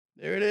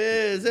There it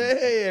is.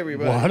 Hey,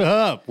 everybody. What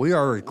up? We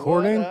are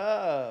recording. What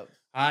up?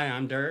 Hi,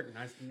 I'm Dirk.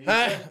 Nice to meet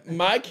Hi, you.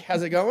 Mike.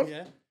 How's it going?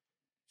 Yeah.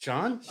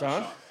 Sean?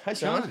 Sean. Hi,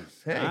 Sean. Sean.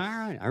 Hey. All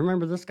right. I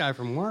remember this guy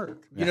from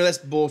work. You know, that's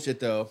bullshit,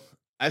 though.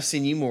 I've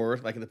seen you more,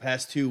 like, in the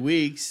past 2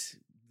 weeks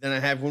than I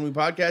have when we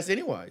podcast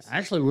anyways.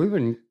 Actually, we've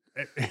been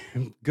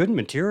good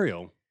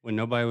material when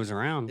nobody was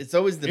around. It's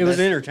always the It was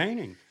best.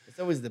 entertaining. It's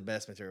always the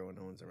best material when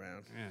no one's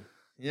around. Yeah.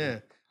 Yeah.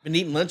 Been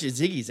eating lunch at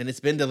Ziggy's, and it's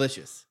been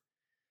delicious.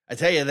 I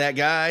tell you, that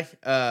guy,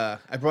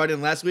 I brought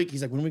in last week.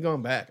 He's like, when are we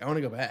going back? I want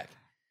to go back.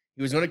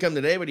 He was going to come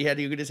today, but he had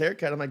to go get his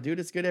haircut. I'm like, dude,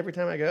 it's good every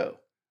time I go.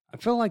 I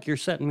feel like you're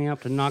setting me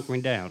up to knock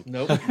me down.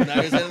 Nope. I'm not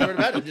going to say another word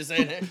about it. I'm just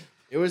saying, hey,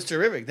 it was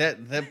terrific.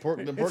 The pork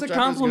It's a chop was good.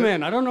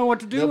 compliment. I don't know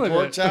what to do The with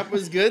pork it. chop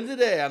was good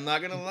today. I'm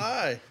not going to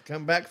lie.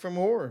 Come back for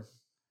more.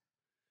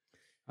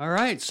 All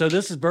right. So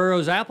this is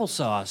Burroughs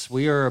Applesauce.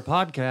 We are a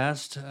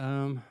podcast.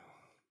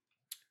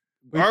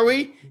 Are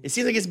we? It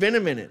seems like it's been a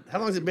minute. How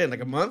long has it been?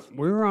 Like a month?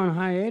 We were on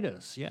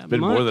hiatus. Yeah. It's been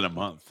more than a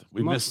month.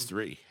 We missed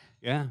 3.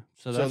 Yeah.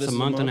 So So that's this a is a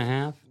month and a month?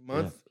 half.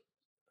 Month?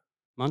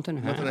 Month and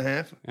a half. Month and a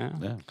half? Yeah.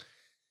 Yeah.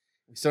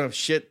 We still have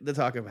shit to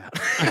talk about.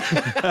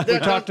 We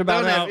talked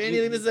about Don't how- have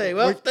anything to say.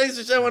 Well, thanks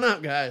for showing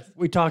up, guys.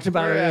 We talked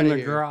about We're it in outta the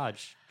here.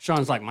 garage.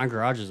 Sean's like, my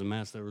garage is a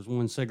mess. There was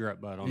one cigarette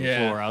butt on the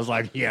Yeah. floor. I was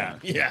like, yeah,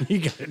 Yeah. you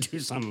got to do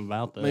something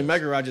about I this. mean, my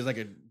garage is like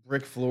a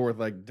brick floor with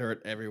like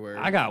dirt everywhere.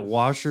 I got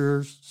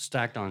washers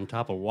stacked on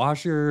top of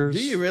washers.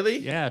 Do you really?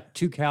 Yeah,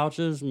 2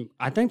 couches.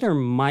 I think there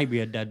might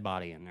be a dead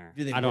body in there.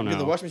 I don't know. Do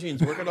the washing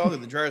machines work at all? Do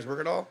the dryers work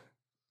at all?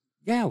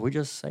 Yeah, we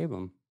just save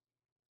them.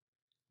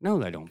 No,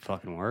 they don't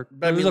fucking work.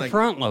 But I They're mean, the like-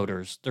 front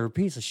loaders. They're a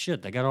piece of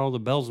shit. They got all the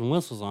bells and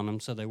whistles on them,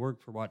 so they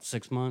work for what,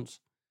 6 months,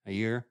 a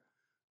year.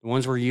 The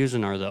ones we're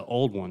using are the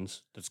old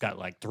ones that's got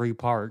like 3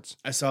 parts.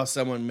 I saw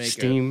someone make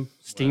Steam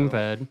Wow.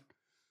 fed.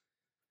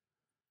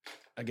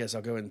 I guess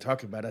I'll go ahead and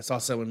talk about it. I saw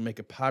someone make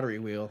a pottery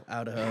wheel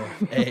out of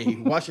a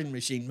washing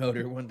machine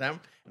motor one time.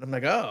 And I'm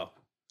like, oh,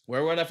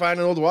 where would I find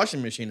an old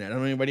washing machine at? I don't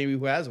know anybody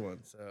who has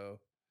one. So,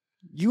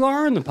 You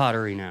are in the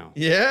pottery now.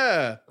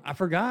 yeah. I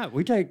forgot.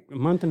 We take a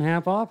month and a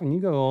half off, and you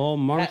go all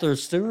Martha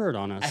Stewart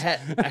on us.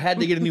 I had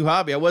to get a new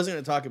hobby. I wasn't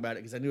going to talk about it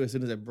because I knew as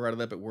soon as I brought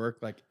it up at work,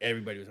 like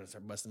everybody was going to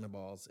start busting my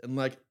balls. And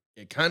like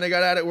it kind of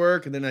got out at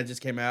work. And then I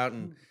just came out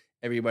and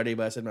everybody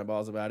busted my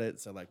balls about it.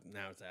 So like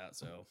now it's out.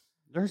 So,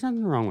 There's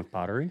nothing wrong with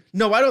pottery.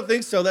 no, I don't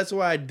think so. That's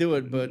why I do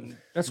it. But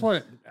That's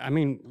what I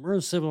mean. We're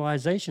a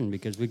civilization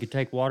because we could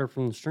take water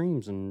from the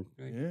streams, and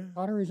Yeah.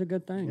 pottery's a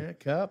good thing. yeah,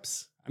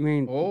 cups. I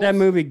mean, Bowls. that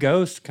movie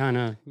Ghost kind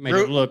of made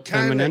it look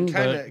feminine,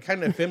 but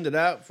kind of filmed it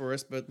out for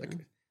us, but like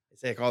they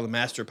say, like all the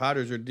master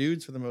potters are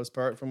dudes for the most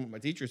part, from what my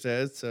teacher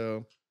says.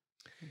 So,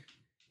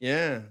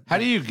 yeah, How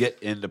do you get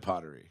into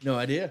pottery? no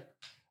idea.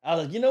 I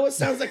was like, you know what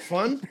sounds like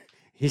fun?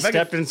 he if I could-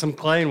 stepped in some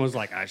clay and was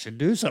like, "I should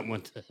do something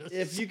with this."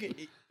 If you could,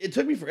 it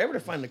took me forever to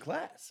find the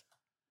class.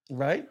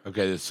 Right?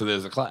 Okay, so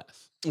there's a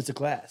class. It's a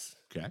class,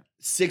 Okay.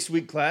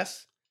 6-week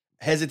class,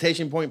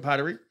 Hesitation Point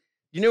Pottery.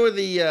 You know where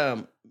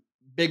the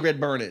Big Red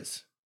Barn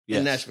is Yes.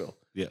 in Nashville?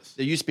 Yes.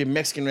 There used to be a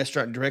Mexican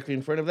restaurant directly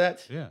in front of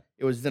that. Yeah.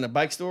 It was then a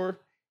bike store.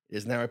 It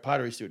is now a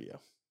pottery studio.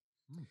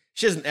 Hmm.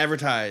 She doesn't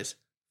advertise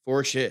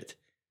for shit.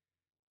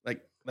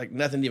 Like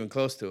nothing even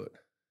close to it.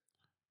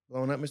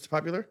 Blowing up, Mr.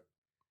 Popular?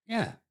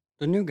 Yeah,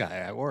 the new guy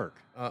at work.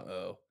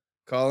 Uh-oh.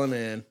 Calling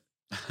in.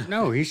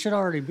 No, he should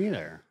already be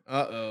there.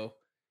 Uh-oh.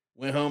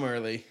 Went home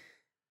early.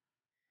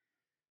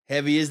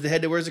 Heavy is the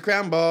head that wears the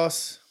crown,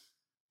 boss.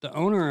 The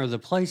owner of the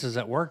place is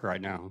at work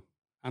right now.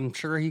 I'm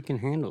sure he can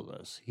handle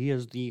this. He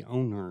is the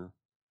owner.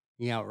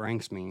 He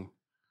outranks me.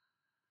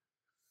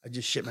 I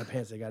just shit my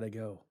pants. I gotta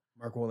go.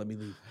 Mark won't let me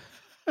leave.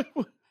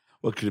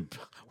 What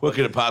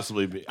could it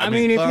possibly be? I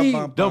mean, if he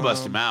don't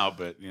bust him out,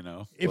 but you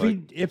know,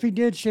 if he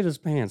did shit his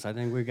pants, I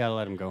think we gotta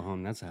let him go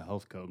home. That's a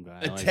health code A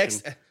violation.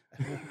 text.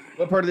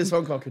 What part of this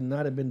phone call could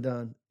not have been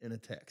done in a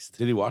text?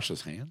 did he wash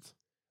his hands?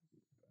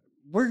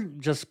 We're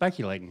just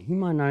speculating. He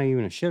might not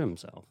even have shit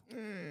himself.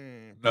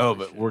 No,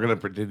 but we're gonna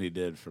pretend he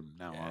did from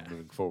now on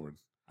moving forward.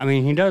 I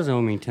mean, he does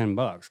owe me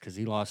 $10 because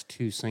he lost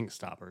 2 sink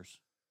stoppers,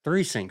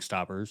 3 sink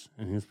stoppers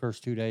in his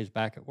first 2 days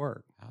back at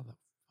work. How the fuck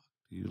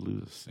do you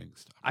lose a sink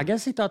stopper? I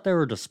guess he thought they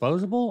were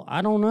disposable.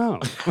 I don't know.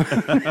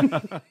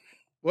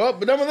 Well,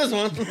 but done with this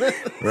one.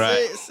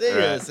 Right, See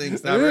right. ya, sing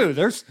stopper. Ooh,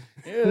 there's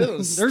Yeah, this one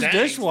there's stinks.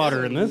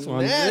 dishwater in This this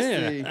one's one.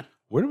 nasty. Yeah.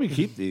 Where do we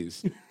keep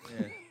these?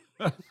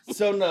 Yeah.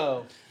 So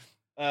no,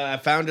 I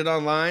found it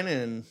online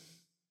and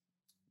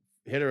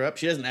hit her up.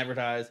 She doesn't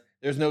advertise.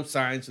 There's no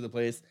signs for the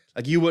place.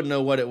 Like you wouldn't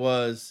know what it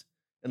was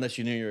unless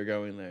you knew you were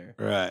going there.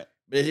 Right.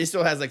 But it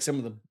still has like some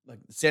of the like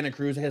Santa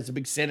Cruz. It has a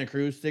big Santa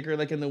Cruz sticker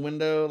like in the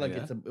window. Like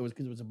Yeah. it was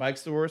because it was a bike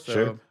store. So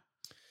Sure.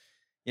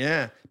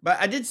 yeah. But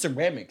I did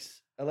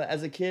ceramics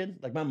as a kid.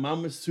 Like my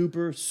mom was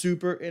super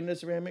into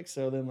ceramics.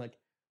 So then like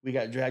we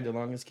got dragged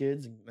along as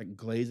kids, and, like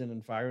glazing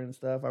and firing and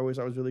stuff. I always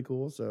thought was really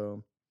cool.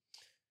 So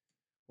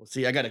we'll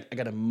see. I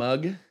got a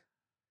mug,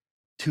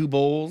 2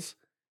 bowls,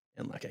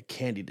 and like a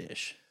candy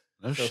dish.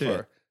 No so shit.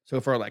 far. So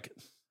far, like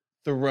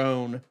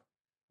thrown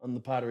on the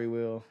pottery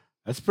wheel.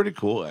 That's pretty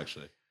cool,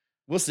 actually.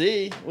 We'll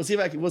see. We'll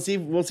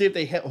see if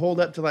they hold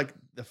up to like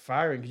the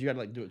firing because you got to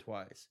like do it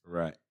twice.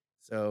 Right.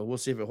 So we'll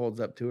see if it holds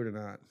up to it or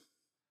not.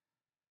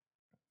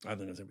 I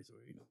think it's gonna be sweet.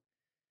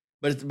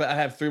 But I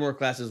have 3 more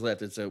classes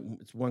left. It's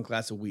one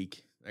class a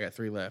week. I got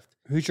 3 left.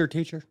 Who's your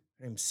teacher?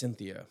 Her name's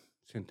Cynthia.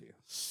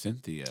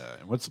 Cynthia.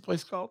 And what's the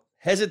place called?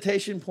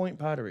 Hesitation Point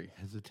Pottery.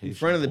 Hesitation. In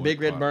front of the Point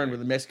Big Red Pottery. Barn where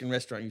the Mexican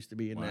restaurant used to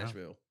be in Wow.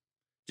 Nashville.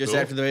 Just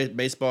Cool. after the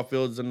baseball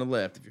fields on the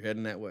left, if you're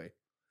heading that way.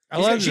 I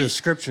love the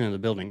description of the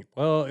building.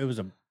 Well, it was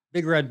a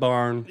big red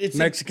barn, It's a-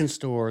 Mexican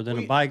store, then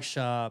a we- bike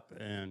shop,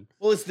 and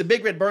Well, it's the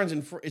Big Red Barn's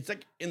it's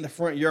like in the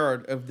front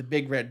yard of the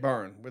Big Red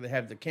Barn where they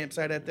have the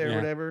campsite out there or Yeah.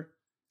 whatever.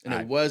 And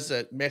it was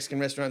a Mexican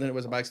restaurant, then it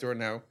was a bike store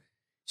now.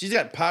 She's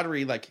got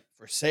pottery like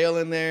for sale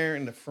in there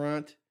in the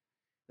front.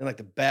 Then like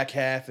the back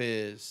half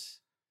is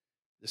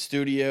the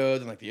studio,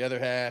 then like the other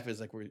half is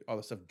like where all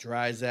the stuff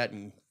dries at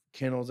and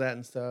kennels at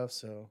and stuff.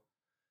 So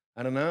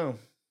I don't know.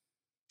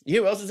 You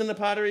know who else is in the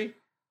pottery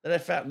that I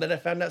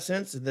found out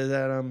since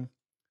that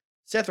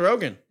Seth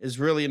Rogen is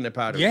really into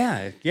pottery.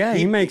 yeah,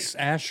 he makes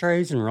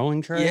ashtrays and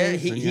rolling trays.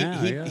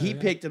 Yeah, he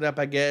picked it up,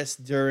 I guess,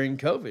 during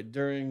COVID,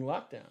 during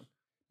lockdown.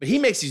 But he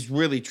makes these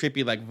really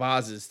trippy like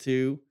vases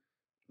too.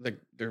 Like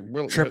they're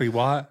real trippy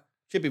what?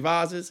 trippy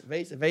vases,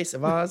 vase, a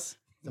vase.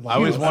 I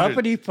always You wondered-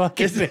 uppity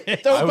fucking.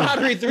 Throw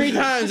pottery 3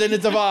 times and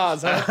it's a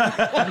vase.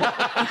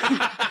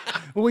 Huh?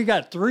 We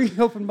got 3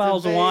 open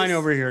bottles of wine vase.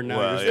 over here now.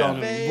 Well, You're yeah.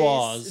 calling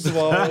them It's a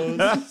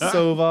vase. vase.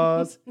 So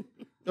vase.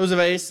 Those a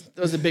vase.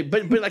 Those a big.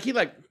 But like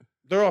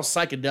they're all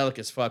psychedelic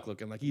as fuck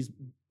looking. Like he's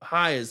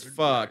high as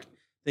fuck,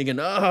 thinking,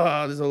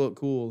 oh, this will look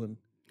cool. And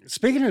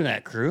Speaking of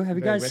that crew, have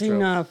you Very guys seen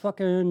retro.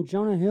 fucking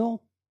Jonah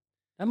Hill?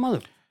 That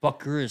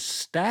motherfucker is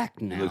stacked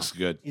now. Looks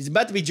good. he's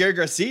about to be Jerry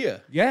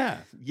Garcia. Yeah.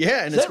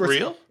 Yeah, and Is that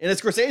real? In a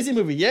Scorsese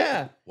movie.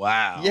 Yeah,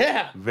 Wow.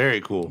 Yeah. Very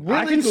cool. Really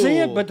I can see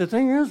it, cool. but the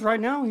thing is, right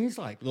now, he's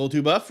like a little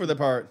too buff for the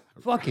part.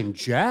 fucking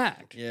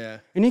jacked. Yeah.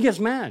 And he gets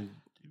mad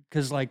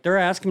because, like, they're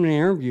asking him in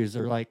interviews,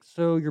 they're like,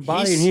 so your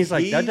body? And he's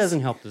like, that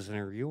doesn't help this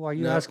interview. Why are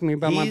you No, asking me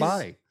about my he's-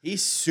 body?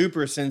 He's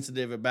super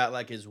sensitive about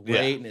like his weight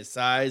Yeah. and his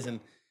size, and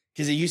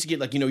because he used to get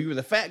like you were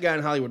the fat guy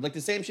in Hollywood, like the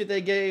same shit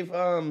they gave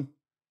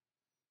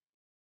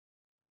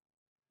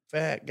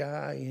fat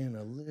guy in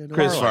a little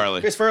Chris Farley.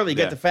 Chris Farley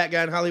got Yeah. the fat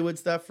guy in Hollywood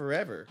stuff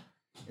forever,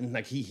 and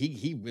like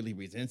he really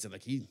resents it.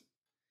 Like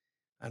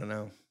I don't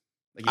know.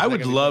 Like, I he's not would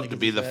gonna be love funny to 'cause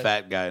be he's the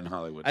fat guy in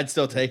Hollywood. I'd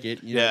still take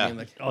it. You know what Yeah. I mean?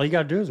 Like, All you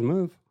got to do is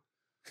move.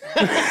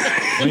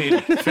 I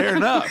mean, fair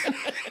enough.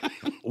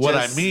 What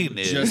I mean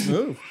is, just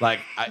move. like,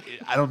 I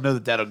don't know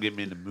that that'll get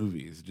me into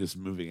movies. Just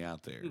moving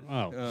out there.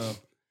 Oh.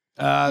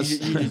 You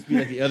just be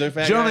like the other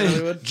fat guy in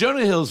Hollywood.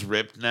 Jonah Hill's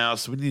ripped now,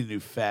 so we need a new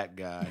fat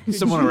guy.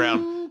 Someone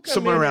around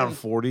in.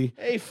 40.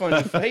 Hey,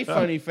 funny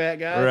fat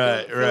guy.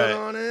 Right, Fill it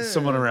on right. in.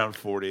 Someone around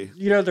 40.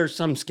 You know, there's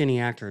some skinny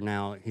actor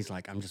now. He's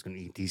like, I'm just going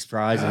to eat these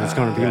fries and it's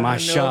going to be I know my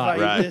if shot. I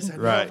eat Right, this, I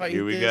know right. if I eat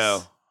Here we this,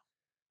 go.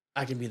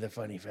 I can be the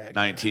funny fat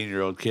guy.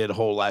 19-year-old kid,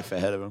 whole life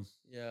ahead of him.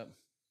 Yeah.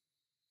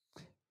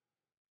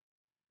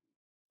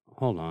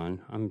 Hold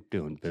on. I'm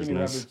doing Jimmy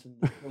business.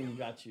 Robertson, when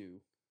got you.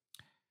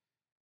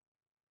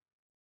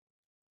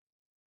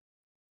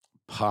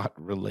 Pot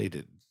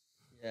related.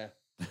 Yeah.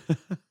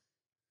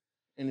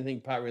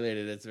 Anything pot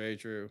related, that's very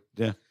true.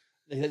 Yeah.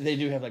 They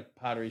do have like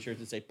pottery shirts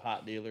that say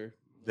pot dealer.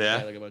 Yeah.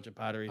 Got, like a bunch of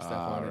pottery stuff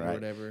on it or right.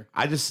 whatever.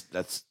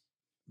 That's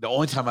the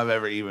only time I've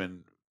ever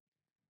even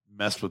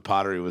messed with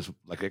pottery was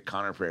like at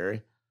Connor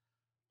Prairie.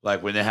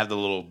 Like when they have the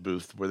little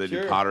booth where they do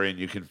Sure. pottery and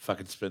you can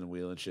fucking spin the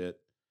wheel and shit.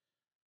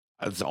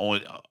 That's the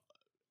only,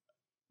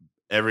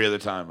 every other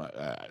time,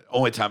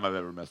 only time I've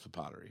ever messed with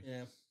pottery.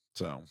 Yeah.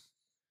 So.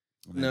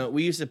 No,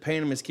 we used to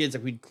paint them as kids.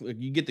 Like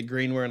you get the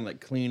greenware and like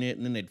clean it,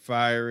 and then they'd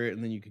fire it,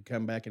 and then you could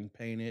come back and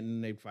paint it, and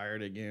then they'd fire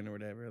it again or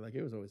whatever. Like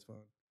it was always fun.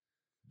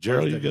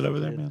 Gerald, you good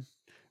over there, man?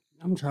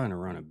 I'm trying to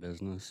run a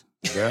business.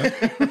 Yeah.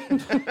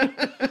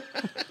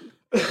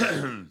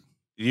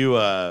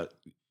 You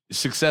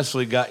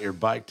successfully got your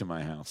bike to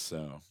my house,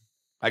 so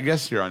I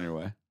guess you're on your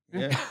way.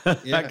 Yeah. I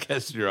Yeah.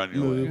 guess you're on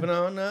your way. Moving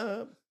on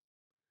up.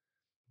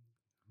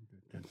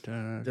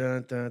 Dun. Dun,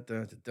 dun, dun,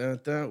 dun, dun,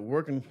 dun.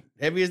 Working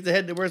heavy as the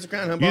head that wears the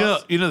crown, huh,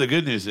 boss? You know the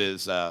good news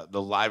is the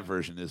live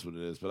version is what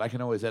it is, but I can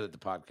always edit the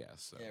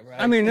podcast. So. Yeah, right.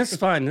 I mean, this is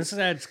fine. This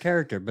adds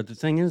character. But the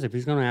thing is, if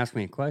he's going to ask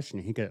me a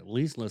question, he could at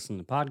least listen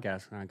to the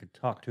podcast and I could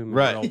talk to him in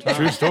real Right, time.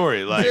 true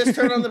story. Like, just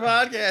turn on the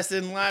podcast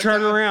and live.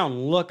 Turn time.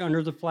 around, look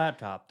under the flat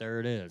top.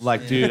 There it is.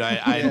 like, dude,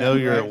 I Yeah, know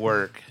you're right. at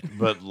work,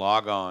 but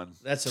log on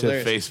That's to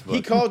hilarious. Facebook.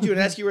 He called you and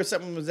asked you where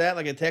something was at,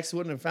 like a text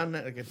wouldn't have found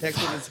that, like a text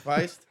wouldn't have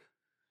sufficed.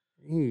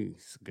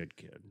 He's a good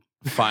kid.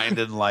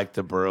 Finding like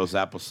the Burroughs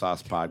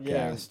Applesauce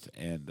podcast,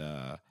 and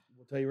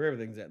We'll tell you where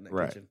everything's at in that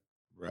Right. kitchen.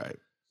 right,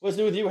 What's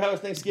new with you? How was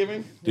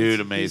Thanksgiving? dude, He's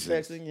amazing,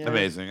 texting, yeah.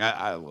 amazing.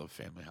 I love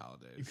family You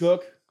holidays.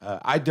 cook,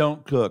 I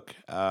don't cook.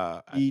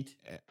 eat,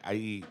 I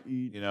eat,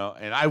 eat, you know,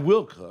 and I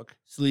will cook.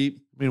 sleep.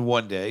 I mean,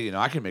 one day, you know,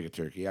 I can make a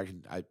turkey.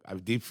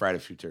 I've deep fried a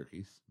few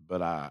turkeys,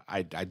 but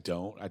I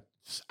don't.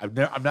 I'm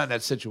not in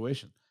that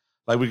situation.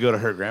 Like we go to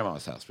her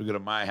grandma's house, we go to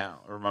my house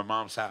or my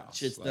mom's house.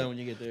 Shit's Like, done when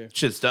you get there.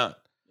 Shit's done.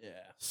 Yeah.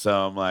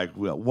 So I'm like,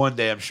 well, one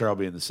day I'm sure I'll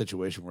be in the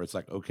situation where it's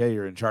like, okay,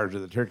 you're in charge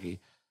of the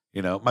turkey.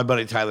 You know, my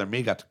buddy Tyler and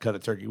me got to cut a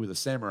turkey with a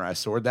samurai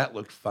sword. That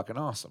looked fucking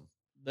awesome.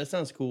 That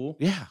sounds cool.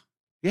 Yeah.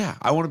 Yeah.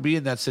 I want to be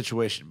in that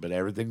situation, but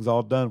everything's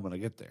all done when I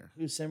get there.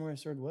 Whose samurai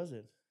sword was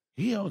it?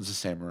 He owns a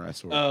samurai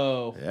sword.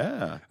 Oh.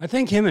 Yeah. I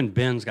think him and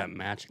Ben's got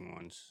matching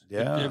ones.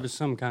 Yeah. It was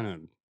some kind of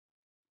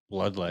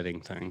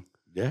bloodletting thing.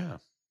 Yeah.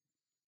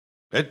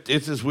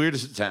 It's as weird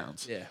as it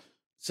sounds. Yeah.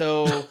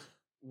 So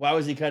why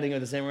was he cutting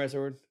with a samurai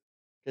sword?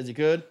 Because he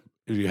could?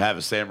 If you have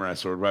a samurai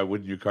sword, why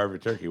wouldn't you carve a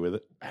turkey with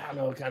it? I don't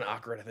know. Kind of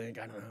awkward, I think.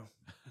 I don't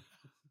know.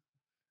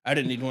 I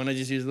didn't need one. I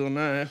just used a little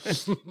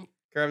knife.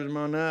 Carved them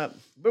on up.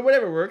 But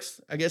whatever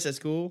works. I guess that's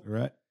cool.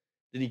 Right.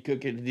 Did he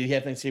cook it? Did he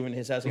have Thanksgiving in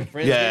his house with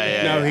friends?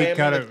 Yeah. No, he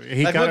cut it.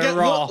 He cut it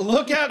raw.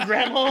 Look out,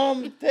 Grandma!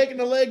 I'm taking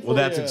the leg. Well,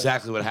 for that's ya.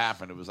 exactly what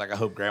happened. It was like, I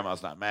hope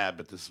Grandma's not mad,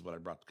 but this is what I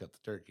brought to cut the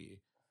turkey.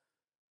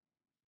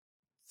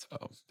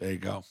 So there you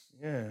go.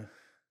 Yeah,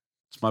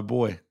 It's my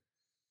boy.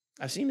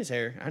 I've seen his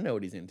hair. I know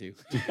what he's into.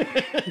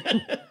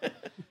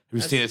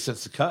 We've seen it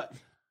since the cut.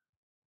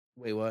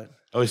 Wait, what?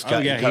 Oh, he's cut. Oh,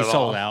 yeah, cut he it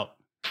sold off. out.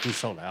 He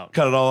sold out.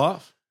 Cut it all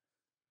off.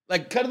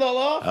 Like cut it all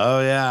off?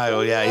 Oh yeah.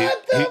 Oh yeah.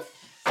 What the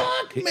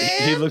fuck,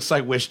 man? He looks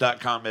like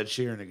Wish.com Ed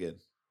Sheeran again.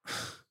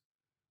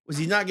 Was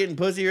he not getting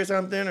pussy or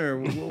something, or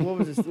what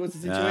was what's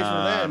the situation with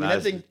that? I mean,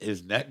 that thing.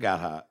 His neck got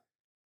hot.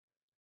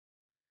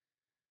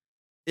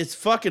 It's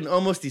fucking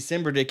almost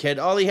December, dickhead.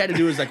 All he had to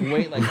do was like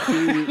wait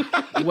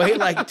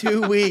like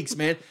 2 weeks,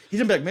 man. He's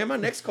gonna be like, man, my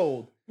neck's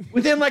cold.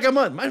 Within like a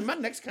month, my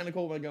neck's kind of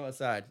cold when I go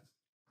outside.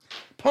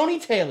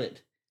 Ponytail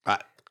it,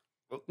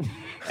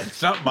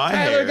 It's not my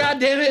Tyler. hair. God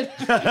damn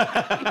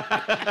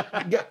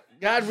it!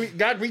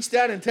 God reached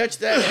down and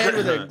touched that head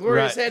with a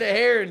glorious Right. head of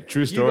hair, and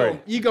True story.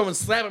 You go and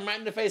slap him right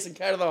in the face and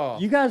cut it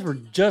off. You guys were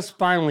just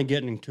finally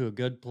getting into a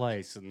good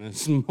place in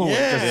this moment.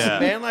 Yeah, Yeah,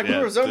 man. Like yeah,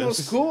 we were almost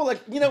this- cool.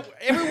 Like, you know,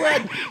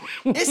 everywhere.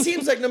 It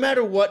seems like no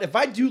matter what, if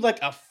I do like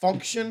a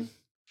function,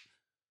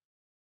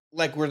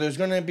 like where there's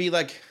gonna be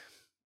like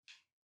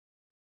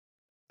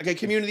a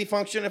community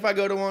function, if I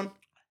go to one,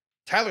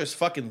 Tyler's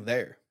fucking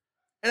there.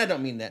 And I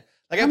don't mean that.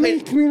 Like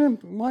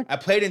I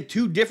played in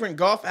 2 different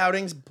golf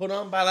outings put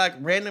on by like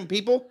random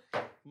people.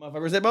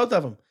 Motherfuckers at both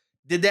of them.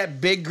 Did that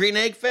big Green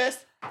Egg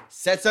Fest.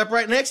 Sets up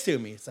right next to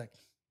me. It's like,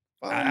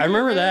 I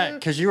remember that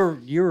because you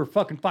were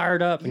fucking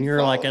fired up, and you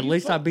were like, "At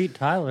least I beat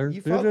Tyler."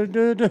 You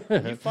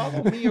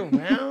follow me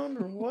around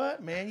or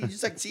what, man? You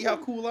just like see how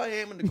cool I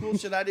am and the cool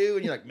shit I do,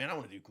 and you're like, man, I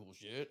want to do cool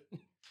shit.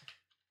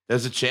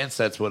 There's a chance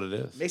that's what it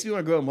is. Makes me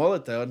want to grow a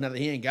mullet though. Now that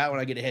he ain't got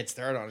one, I get a head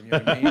start on him. You know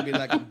what I mean? Be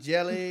like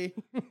jelly.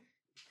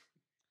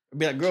 I'd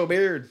be like, grow a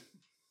beard.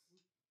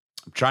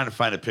 I'm trying to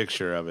find a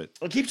picture of it.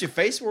 It keeps your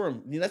face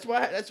warm. You know,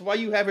 that's why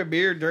you have a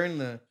beard during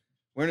the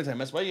winter time.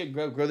 That's why you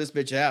grow this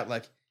bitch out.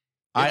 Like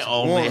I it's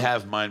only warm.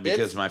 have mine because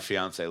It's- my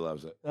fiance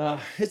loves it.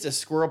 It's a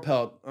squirrel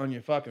pelt on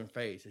your fucking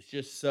face. It's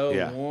just so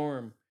Yeah.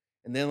 warm.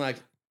 And then like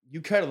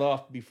you cut it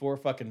off before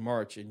fucking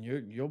March, and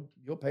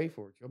you'll pay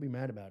for it. You'll be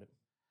mad about it.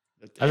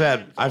 But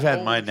I've had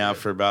holy mine now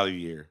shit. for about a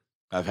year.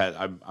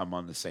 I'm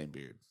on the same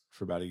beard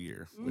for about a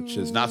year, which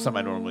is not something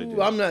I normally do.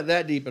 Ooh, I'm not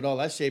that deep at all.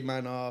 I shaved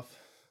mine off.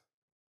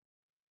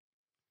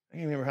 I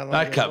can't remember how long.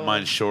 I it cut was.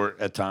 mine short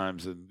at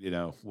times, and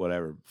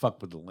whatever.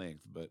 Fuck with the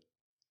length, but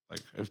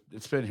like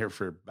it's been here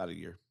for about a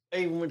year. I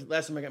even went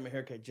last time I got my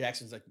haircut.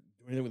 Jackson's like, "Do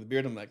anything with the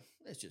beard?" I'm like,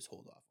 "Let's just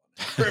hold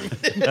off on it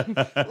for a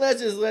minute.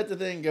 Let's just let the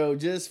thing go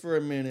just for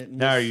a minute." and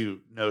Now are just-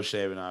 you no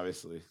shaving?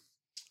 Obviously,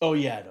 Oh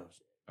yeah, I don't.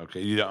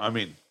 okay. You don't. I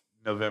mean,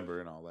 November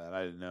and all that.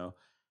 I didn't know.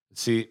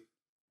 See,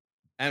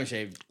 I haven't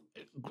shaved.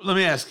 let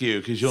me ask you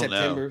because you'll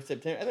know.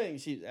 September. I haven't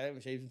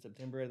shaved in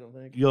September. I don't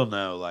think. You'll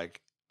know.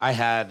 Like I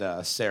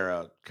had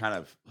Sarah kind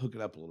of hook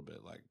it up a little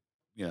bit, like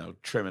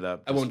trim it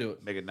up. I won't just do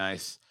it. Make it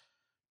nice.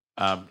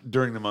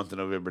 During the month of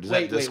November, does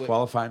Wait, that wait.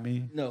 disqualify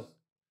me? No,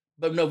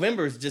 but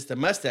November is just a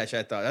mustache.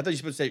 I thought you're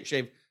supposed to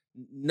shave.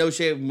 No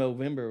shave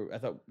November. I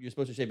thought you're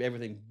supposed to shave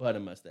everything but a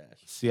mustache.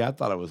 See, I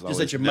thought it was Just always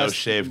let your no must-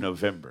 shave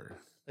November.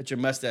 Let your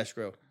mustache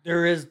grow.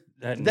 There is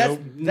that. That's-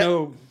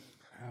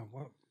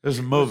 There's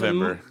a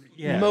Movember.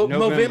 Yeah,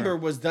 Movember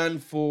was done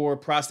for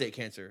prostate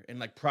cancer and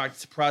like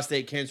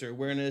prostate cancer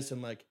awareness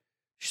and like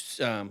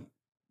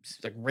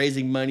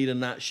raising money to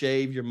not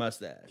shave your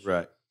mustache.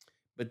 Right.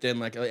 But then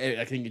like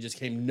I think it just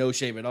came no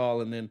shave at all,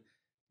 and then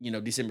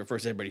December 1st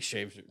everybody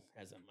shaves or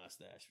has a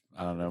mustache.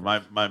 I don't know.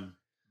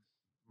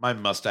 My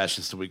mustache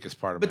is the weakest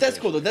part of But my that's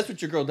face. cool though. That's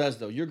what your girl does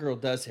though. Your girl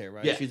does hair,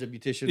 right? Yeah. She's a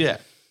beautician. Yeah.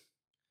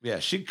 Yeah.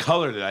 She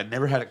colored it. I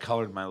never had it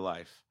colored in my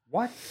life.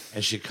 What?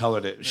 And she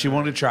colored it. She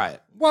wanted to try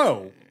it.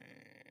 Whoa.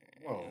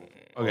 Whoa.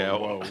 Okay.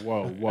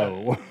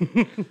 Whoa.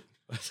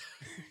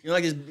 You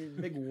like this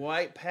big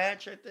white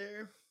patch right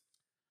there?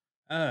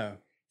 Oh,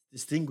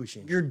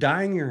 Distinguishing. you're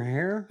dyeing your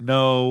hair?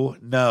 No,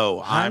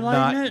 I'm Highlighting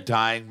not it?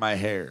 dyeing my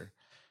hair.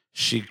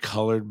 She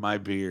colored my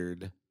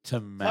beard to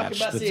Talk match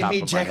about the seeing top me,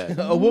 of my Jack. head.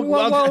 Oh,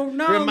 Whoa,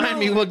 no, remind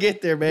me, no. we'll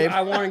get there, babe.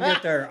 I want to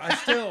get there.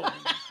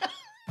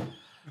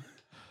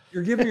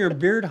 You're giving your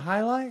beard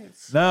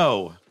highlights?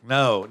 No.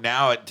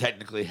 Now it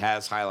technically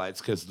has highlights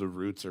because the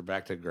roots are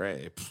back to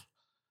gray. Pfft.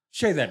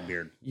 Shave that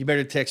beard. You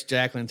better text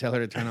Jacqueline and tell her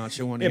to turn on.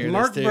 She'll want to If hear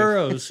Mark this too.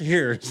 Burrows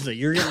hears that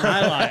you're getting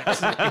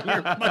highlights in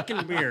your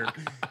fucking beard,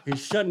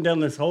 he's shutting down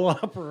this whole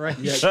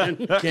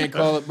operation. Can't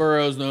call it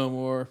Burrows no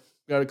more.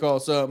 Got to call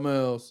it something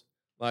else,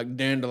 like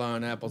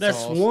dandelion applesauce.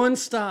 That's one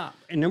stop,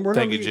 and then we're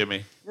Thank gonna you, be,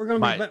 Jimmy. We're gonna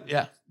My, be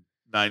yeah.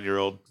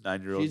 9-year-old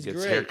She's gets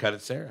great. haircut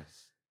at Sarah's.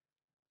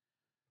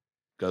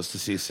 Goes to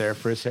see Sarah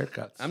for his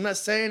haircuts. I'm not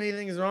saying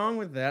anything's wrong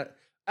with that.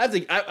 I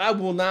think I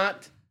will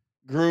not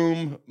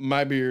groom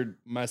my beard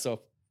myself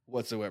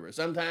whatsoever.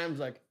 Sometimes,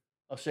 like,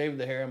 I'll shave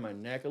the hair on my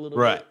neck a little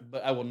Right. bit,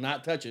 but I will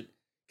not touch it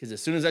because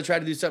as soon as I try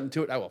to do something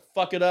to it, I will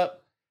fuck it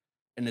up,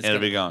 and It'll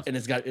be gone. And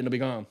it'll be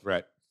gone.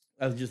 Right.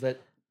 I was just let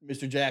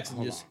Mr. Jackson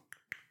Hold just. on.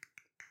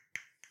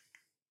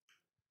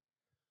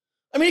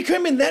 I mean, it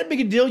couldn't have been that big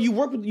a deal.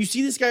 You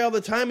see this guy all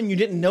the time, and you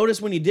didn't notice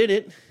when he did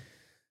it.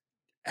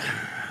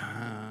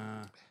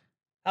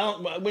 How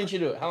long? When did you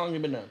do it? How long have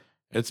you been done?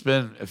 It's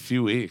been a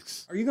few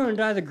weeks. Are you gonna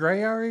dye the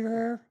gray out of your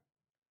hair?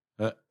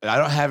 I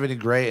don't have any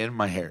gray in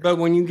my hair. But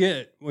when you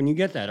get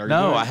that, are you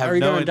No, gonna, I have are you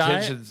no gonna dye it?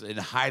 intentions in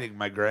hiding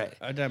my gray.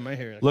 I dyed my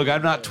hair. Look,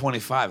 I'm not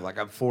 25. Like,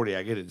 I'm 40.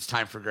 I get it. It's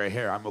time for gray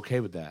hair. I'm okay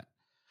with that.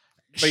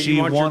 But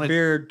you want your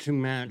beard to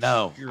match.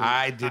 No, your,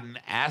 I didn't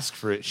ask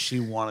for it. She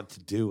wanted to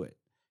do it.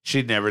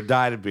 She'd never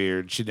dyed a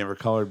beard. She'd never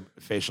colored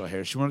facial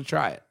hair. She wanted to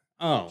try it.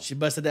 Oh, She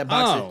busted that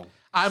box. oh.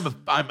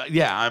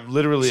 I'm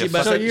literally She a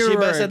busted, fucking, she you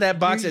were busted a- that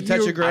box at you-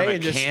 Touch you- of Gray I'm a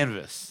and just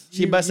canvas.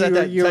 she You- busted you-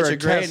 that you were Touch a of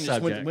Gray and test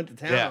just subject. went to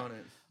town Yeah. on it.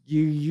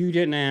 You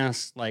didn't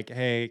ask like,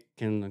 hey,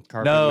 can the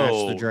carpet match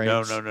No, the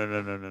drapes?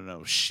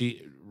 no.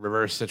 She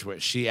reverse situation.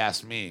 She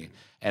asked me,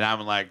 and I'm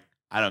like,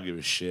 I don't give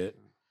a shit.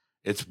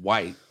 It's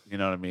white. You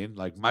know what I mean?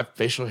 Like, my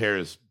facial hair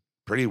is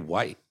pretty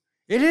white.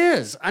 It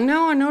is. I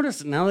know. I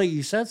noticed it now that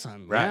you said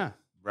something. Right. Yeah.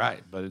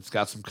 Right. But it's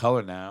got some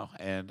color now,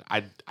 and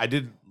I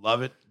didn't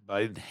love it, but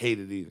I didn't hate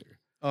it either.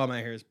 Oh, my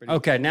hair is pretty.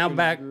 Okay. Now pretty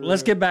back. good.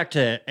 Let's get back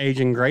to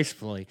aging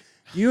gracefully.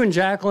 You and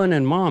Jacqueline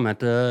and Mom at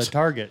the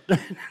Target.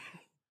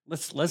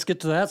 Let's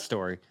get to that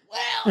story.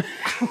 Well,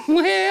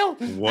 Well,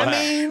 What? I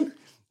mean,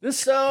 this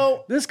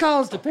so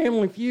caused a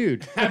family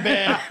feud. I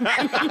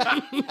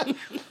bet.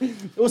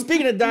 Well,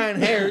 speaking of dyeing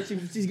hair,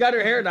 she's got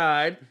her hair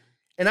dyed,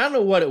 and I don't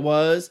know what it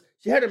was.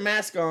 She had her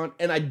mask on,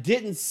 and I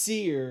didn't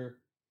see her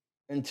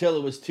until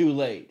it was too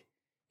late.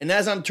 And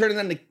as I'm turning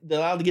on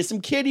the aisle to get some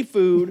kitty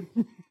food,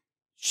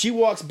 she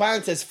walks by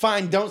and says,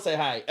 "Fine, don't say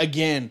hi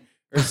again,"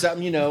 or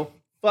something,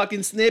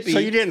 fucking snippy. So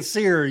you didn't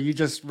see her. You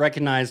just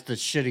recognized the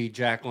shitty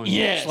Jacqueline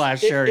 /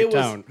 Sherry it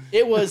tone.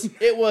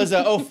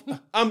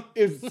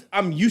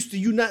 I'm used to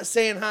you not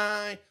saying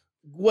hi,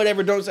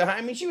 whatever, don't say hi.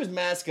 I mean, she was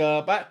masked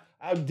up.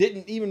 I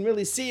didn't even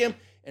really see him.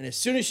 And as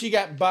soon as she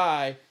got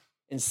by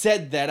and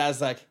said that, I was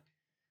like,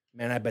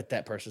 man, I bet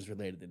that person's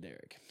related to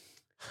Derek.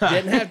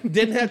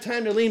 Didn't have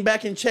time to lean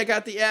back and check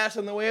out the ass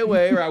on the way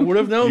away, or I would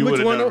have known You which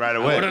would've one. known right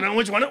away. I would have known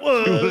which one it You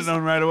would have was.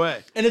 known right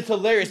away. And it's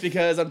hilarious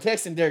because I'm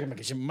texting Derek. I'm like,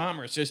 is your mom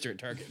or sister at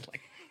Target?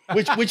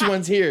 Like, which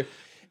one's here?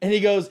 And he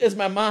goes, it's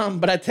my mom,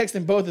 but I text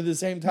them both at the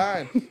same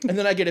time. And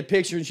then I get a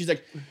picture, and she's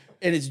like,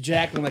 and it's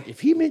Jacqueline. Like, if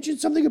he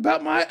mentioned something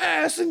about my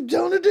ass and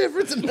telling the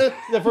difference, and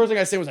the first thing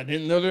I said was, I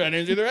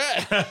didn't see their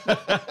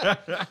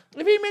ass.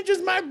 If he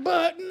mentions my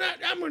butt,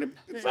 I'm gonna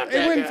fuck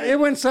that guy. It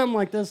went something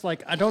like this.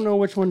 Like, I don't know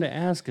which one to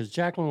ask because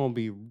Jacqueline will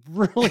be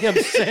really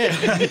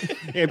upset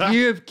if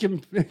you have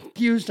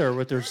confused her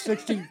with her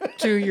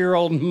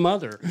 62-year-old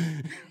mother.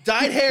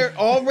 Dyed hair,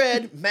 all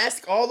red,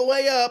 mask all the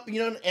way up,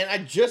 and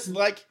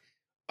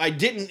I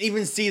didn't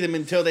even see them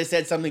until they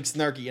said something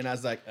snarky, and I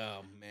was like,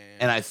 oh man.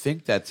 And I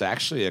think that's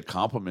actually a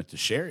compliment to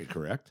Sherry,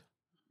 correct?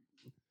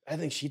 I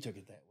think she took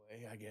it that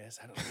way, I guess.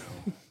 I don't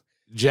know.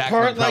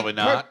 Jacqueline probably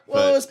not.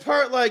 Well, it's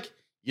part like,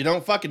 you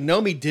don't fucking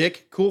know me,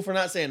 dick. Cool for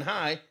not saying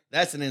hi.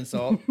 That's an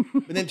insult.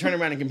 But then turn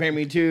around and compare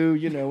me to,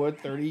 a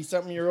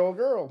 30-something-year-old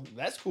girl.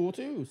 That's cool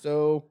too.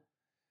 So,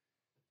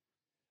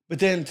 but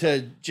then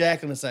to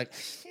Jacqueline, it's like,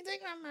 you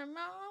think I'm my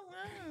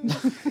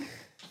mom?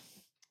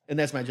 And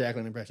that's my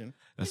Jacqueline impression.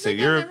 so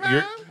your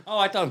Oh,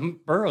 I thought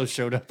Burroughs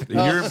showed up.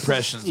 your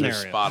impressions are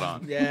Scenario. spot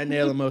on. Yeah, I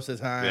nail him most of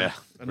the time. Yeah,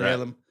 I nail right.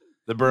 him.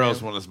 The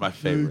Burroughs one is my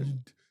favorite.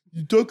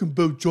 You talking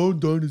about John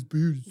Donna's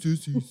beard and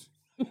sissies.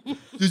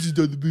 Sissies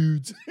are the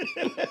beards.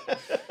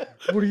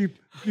 What are you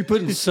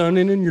putting sun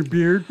in your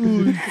beard?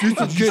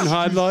 Getting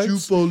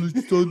highlights? Shoe polish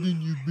sun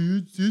in your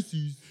beard,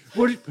 sissies.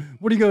 What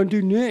are you gonna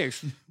do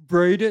next?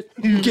 Braid it?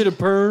 Get a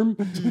perm?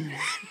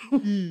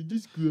 Yeah,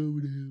 just grow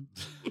it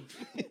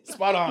out.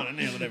 Spot on. I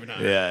nail it every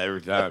time. Yeah,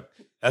 every time.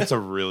 That's a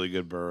really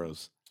good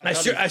Burroughs. I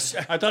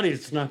thought he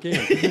snuck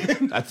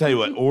in. I tell you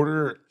what,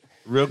 order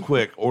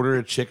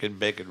a chicken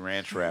bacon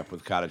ranch wrap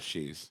with cottage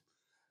cheese.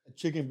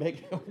 Chicken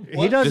bacon.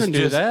 He doesn't do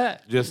Just-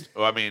 that. I'm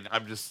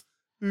just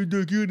I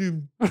got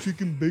him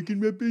chicken bacon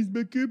wrappings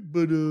back here,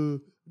 but I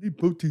need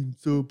protein,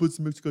 so put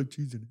some extra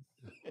cheese in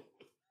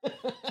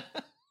it.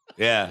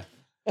 yeah.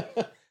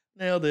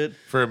 Nailed it.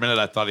 For a minute,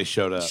 I thought he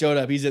showed up. Showed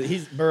up.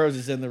 He's Burroughs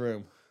is in the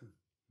room.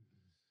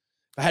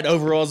 I had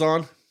overalls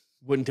on.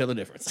 Wouldn't tell the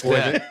difference.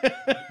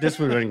 This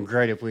would have been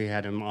great if we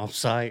had him off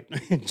site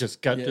and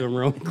just cut to him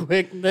real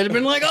quick. They'd have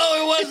been like,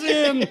 "Oh, it was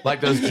him!"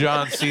 Like those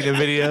John Cena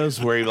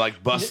videos where he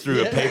like busts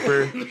through a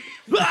paper.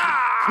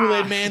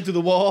 Kool-Aid Man through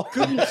the wall.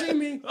 Couldn't see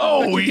me.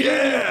 Oh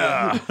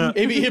yeah.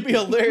 It'd be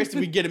hilarious if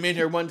we get him in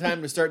here one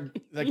time to start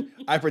like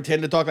I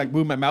pretend to talk, like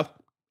move my mouth,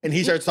 and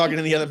he starts talking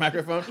in the other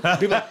microphone.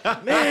 People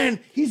like, man,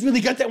 he's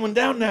really got that one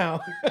down now.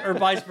 Or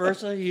vice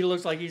versa. He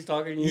looks like he's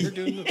talking and you're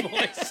doing the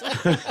voice.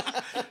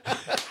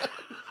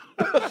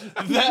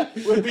 That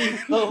would be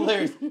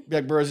hilarious. Be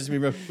like, bro, it's just me,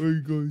 bro. Hey,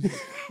 you guys.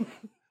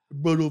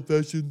 Blood old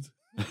fashions.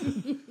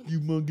 You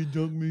monkey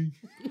junk me.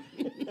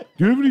 Do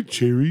you have any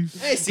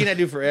cherries? I ain't seen that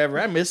dude forever.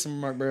 I miss him,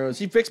 Mark Burrows.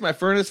 He fixed my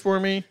furnace for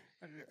me.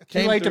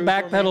 Too late to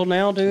backpedal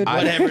now, dude.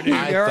 Whatever, dude. You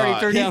already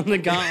threw down the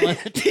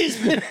gauntlet. He's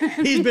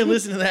been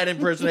listening to that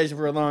impersonation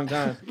for a long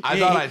time. I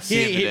thought I'd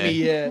see him He hit me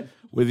today. yet.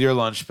 With your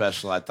lunch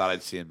special, I thought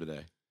I'd see him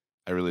today.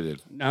 I really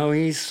did. No,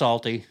 he's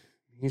salty.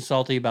 He's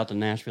salty about the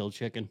Nashville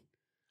chicken.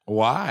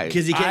 Why?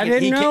 Because he I can't,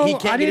 didn't know. He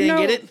can't I get didn't in and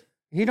know. get it.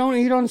 He don't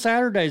eat on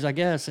Saturdays, I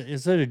guess.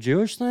 Is it a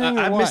Jewish thing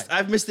or what?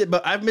 I've missed it,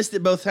 but I've missed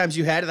it both times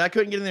you had it. I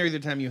couldn't get in there either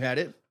time you had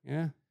it.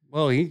 Yeah.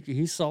 Well,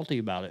 he's salty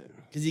about it.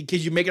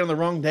 Because you make it on the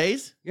wrong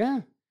days.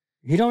 Yeah.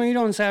 He don't eat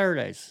on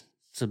Saturdays.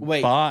 It's a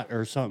Wait. bot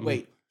or something.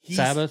 Wait,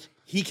 Sabbath.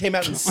 He came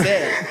out and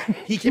said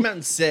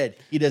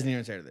he doesn't eat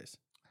on Saturdays.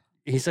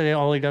 He said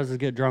all he does is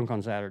get drunk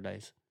on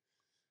Saturdays.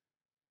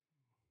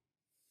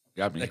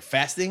 Got me. Like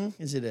fasting?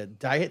 Is it a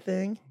diet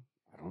thing?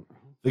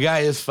 The guy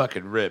is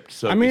fucking ripped.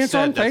 So I if mean, he it's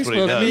on said that's what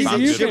he Facebook. does, You I'm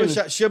can- good.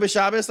 Shibba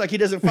Shabbos, like he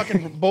doesn't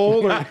fucking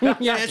bowl or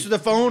Yeah. answer the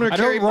phone or I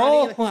carry don't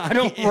roll. money. I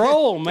don't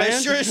roll, man.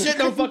 That sure as shit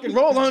don't fucking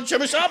roll on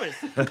Shibba Shabbos.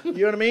 You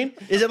know what I mean?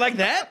 Is it like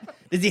that?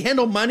 Does he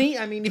handle money?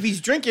 I mean, if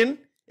he's drinking,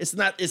 it's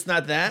not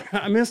that.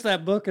 I missed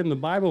that book in the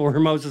Bible where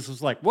Moses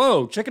was like,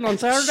 "Whoa, chicken on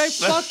Saturday?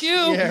 Fuck you!"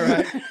 Yeah,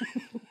 right.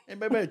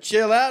 Everybody better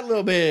chill out a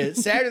little bit.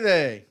 It's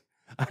Saturday.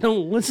 I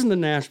don't listen to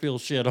Nashville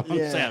shit on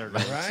Yeah, Saturday.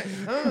 right?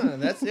 Huh?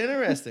 That's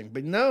interesting.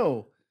 But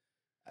no,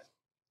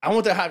 I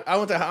want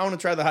to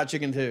try the hot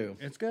chicken too.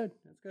 It's good.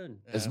 It's good.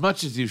 As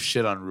much as you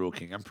shit on Rule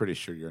King, I'm pretty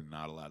sure you're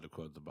not allowed to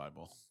quote the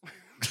Bible.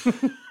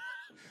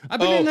 I've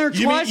been in there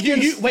you twice.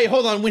 mean, wait,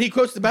 hold on. When he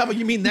quotes the Bible,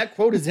 you mean that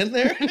quote is in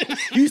there?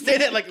 You say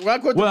that like when I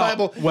quote the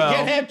Bible, you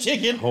can't have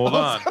chicken. Hold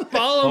on.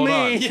 Follow Hold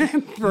me, on.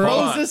 bro.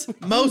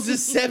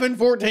 Moses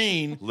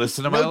 7:14.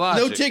 Listen to my No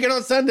logic. chicken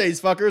on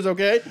Sundays, fuckers.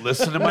 Okay.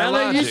 Listen to my Now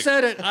that logic. you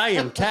said it, I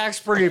am tax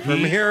free from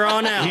here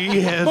on out. He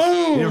has.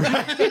 Boom. You're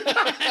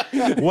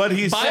right. What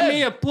he Buy said.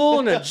 me a pool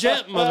and a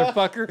jet,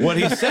 motherfucker. What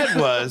he said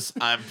was,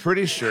 I'm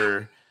pretty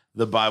sure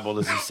the Bible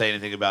doesn't say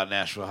anything about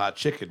Nashville hot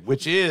chicken,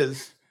 which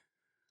is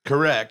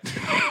correct.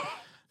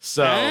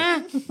 So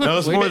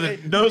knows more than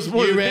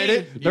You read me.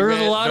 it? There's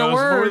a lot of knows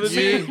more words.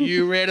 than me.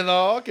 You read it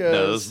all? 'Cause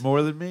Knows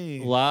more than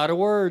me. A lot of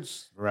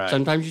words. Right.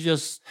 Sometimes you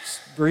just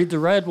read the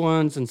red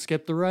ones and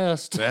skip the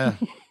rest. Yeah.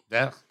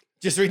 Yeah.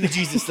 just reading the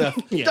Jesus stuff.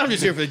 Yeah. I'm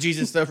just here for the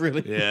Jesus stuff,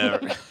 really. Yeah.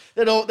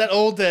 That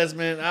Old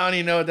Testament. I don't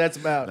even know what that's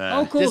about. Nah.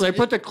 Oh, cool. Just- They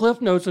put the cliff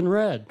notes in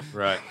red.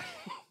 Right.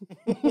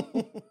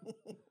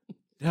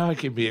 Now I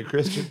can be a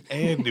Christian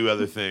and do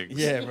other things.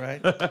 Yeah,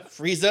 right.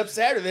 Freeze up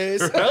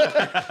Saturdays.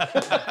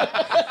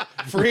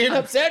 Freeing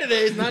up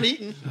Saturdays, not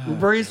eating.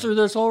 Breeze through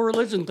this whole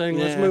religion thing.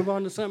 Let's Yeah. move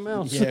on to something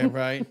else. Yeah,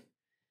 right.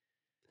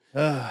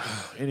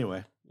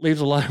 Anyway.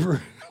 Leaves a lot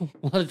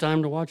of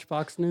time to watch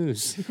Fox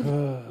News.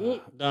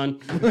 Done.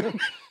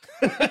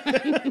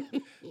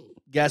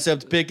 Got something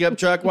to pick up,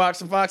 truck, watch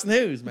some Fox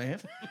News, man.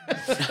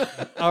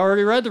 I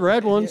already read the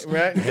red ones.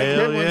 Right?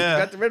 Hell yeah.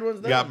 Got the red ones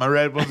done. Got my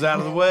red ones out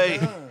of the way.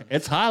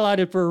 It's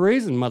highlighted for a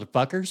reason,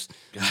 motherfuckers.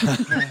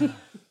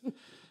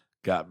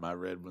 Got my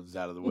red ones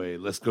out of the way.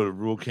 Let's go to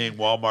Rule King,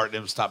 Walmart, and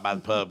them stop by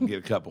the pub and get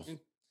a couple.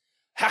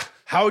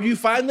 How do you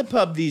find the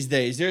pub these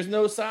days? There's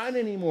no sign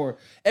anymore.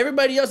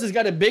 Everybody else has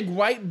got a big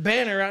white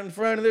banner out in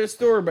front of their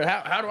store, but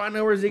how do I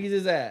know where Ziggy's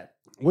is at?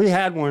 We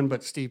had one,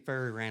 but Steve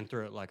Ferry ran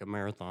through it like a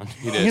marathon.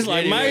 did. He's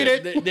like, Did he made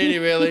really? it. Did he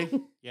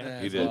really? Yeah.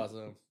 That's He did.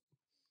 awesome.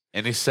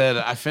 And he said,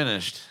 I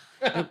finished.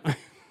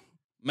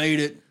 Made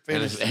it.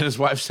 And Finished. his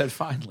wife said,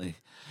 finally.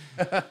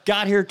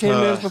 Got here 10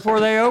 minutes before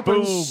they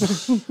opened.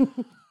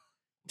 Boom.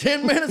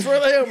 10 minutes before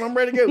they open. I'm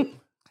ready to go.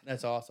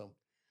 That's awesome.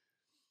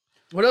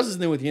 What else is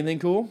new with you? Anything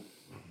cool?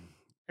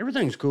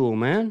 Everything's cool,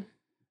 man.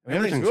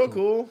 Everything's real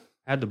cool.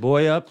 Had the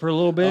boy up for a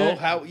little bit. Oh,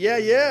 how?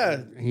 Yeah.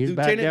 He's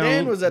back Lieutenant down.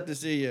 Dan was up to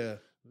see you.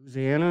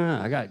 Louisiana.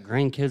 I got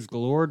grandkids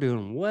galore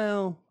doing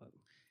well.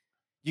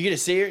 You get to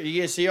see her? You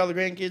get to see all the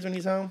grandkids when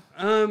he's home?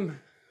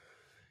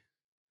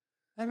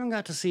 I haven't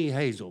got to see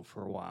Hazel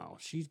for a while.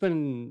 She's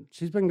been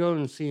going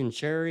and seeing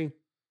Sherry,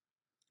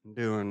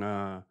 doing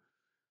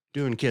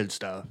kid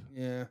stuff.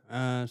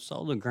 Yeah.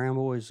 Saw the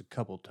grandboys a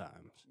couple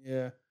times,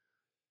 Yeah.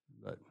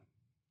 but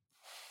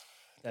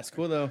That's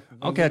cool though.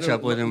 I'll catch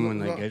up with them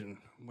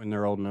when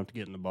they're old enough to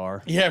get in the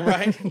bar. Yeah,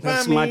 right.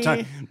 That's I my mean,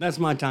 time. That's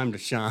my time to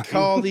shine.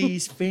 Call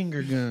these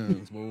finger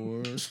guns,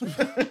 boys.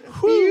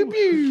 Pew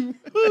pew.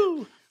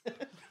 Pew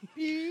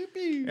Pew,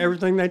 pew.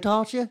 Everything they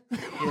taught you?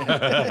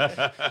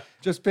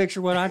 Just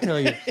picture what I tell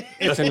you.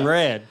 It's in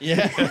red.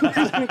 Yeah.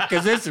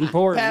 Because it's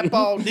important.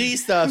 All D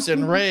stuff's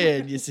in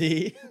red, you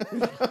see.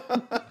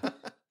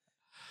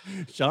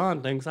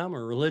 Sean thinks I'm a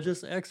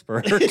religious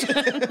expert.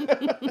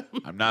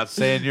 I'm not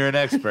saying you're an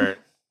expert,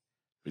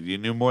 but you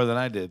knew more than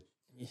I did.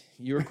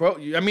 You were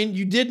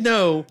you did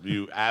know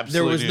You there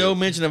absolutely was no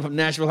mention of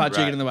Nashville hot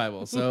chicken Right. in the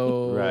Bible.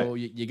 So Right.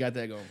 you got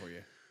that going for you.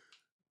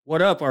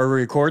 What up? Are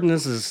we recording?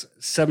 This is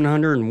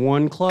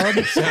 701 Club.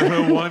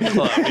 701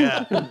 Club,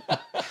 yeah.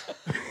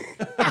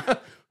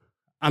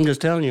 I'm just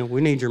telling you, we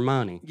need your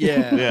money.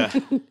 Yeah. Yeah.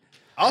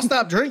 I'll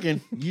stop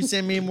drinking. You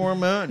send me more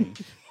money.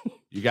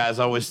 You guys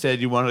always said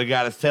you wanted a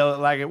guy to tell it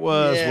like it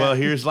was. Yeah. Well,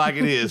 here's like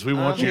it is. We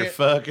want I'm your here-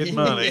 fucking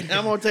money.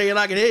 I'm going to tell you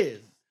like it is.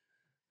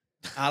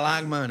 I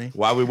like money.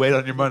 While we wait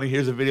on your money,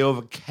 here's a video of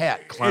a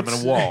cat climbing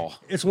a wall.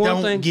 It's one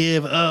Don't thing.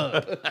 give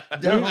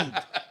up. Don't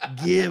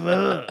give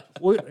up.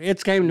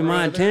 It's came to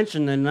my Brother.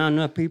 attention that not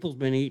enough people's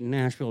been eating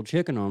Nashville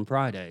chicken on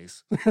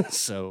Fridays.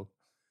 So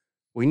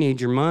we need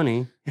your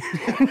money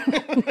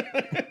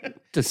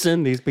to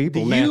send these Do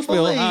people you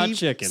Nashville hot believe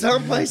chicken.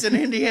 someplace in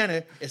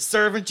Indiana is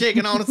serving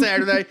chicken on a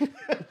Saturday?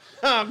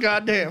 Oh,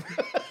 goddamn.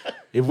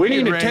 If we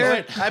need can to tear raise,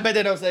 it. I bet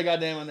they don't say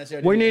goddamn on that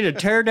Saturday. We need to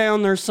tear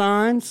down their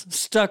signs,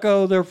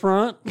 stucco their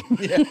front,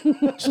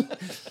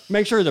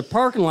 make sure the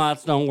parking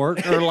lots don't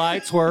work or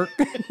lights work,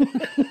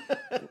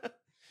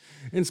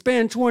 and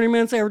spend 20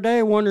 minutes every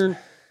day wondering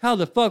how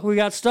the fuck we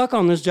got stuck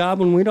on this job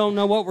when we don't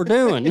know what we're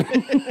doing.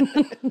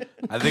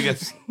 I think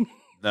it's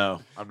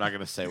no. I'm not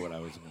going to say what I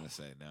was going to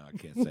say. No, I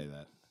can't say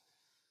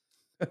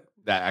that.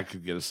 That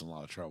could get us in a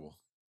lot of trouble.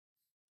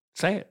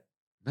 Say it.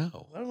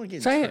 No. I don't want to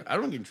get Say in it. I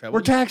don't want to get in trouble.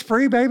 We're tax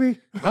free, baby.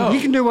 Oh. We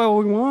can do what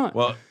we want.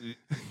 Well,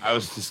 I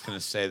was just going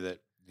to say that,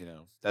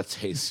 that's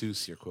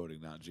Jesus you're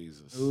quoting, not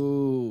Jesus.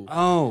 Ooh.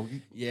 Oh,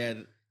 Yeah.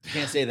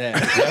 Can't say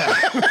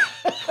that.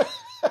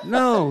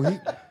 no.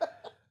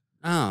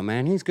 Oh,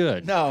 man, he's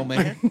good. No,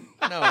 man.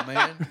 No,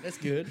 man. That's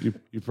good.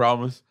 You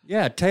promise?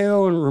 Yeah,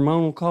 Teo and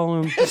Ramon will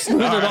call him,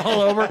 smooth it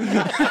all over.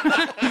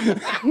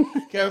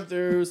 Come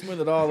through,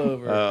 smooth it all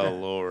over. Oh,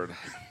 Lord.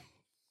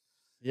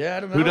 Yeah, I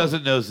don't know. Who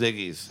doesn't know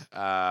Ziggy's?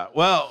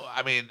 Well,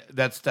 I mean,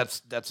 that's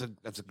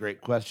a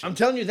great question. I'm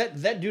telling you,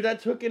 that dude I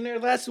took in there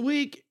last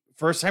week,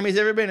 first time he's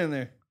ever been in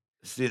there.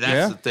 See, that's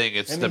Yeah. the thing.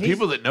 It's I mean, the he's-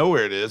 people that know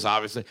where it is,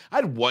 obviously. I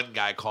had one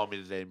guy call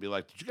me today and be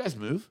like, "Did you guys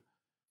move?"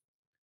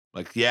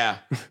 Like, yeah.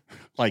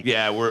 Like,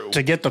 Yeah, we're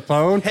to get the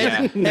phone?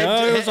 Yeah.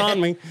 No, it was on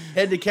me.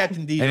 Head to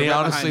Captain D's. And he right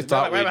honestly behind,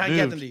 thought right we'd behind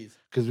moved. Captain D's.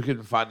 because we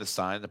couldn't find the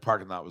sign. The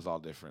parking lot was all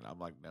different. I'm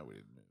like, no, we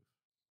didn't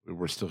move.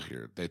 We're still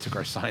here. They took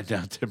our sign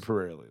down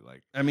temporarily.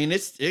 Like, I mean,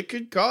 it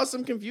could cause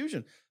some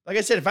confusion. Like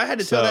I said, if I had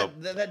to tell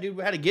So- that dude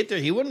how to get there,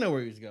 he wouldn't know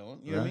where he was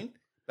going. You know what I Right. mean?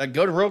 Like,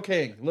 go to Royal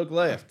King, look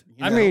left.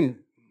 you I know? mean,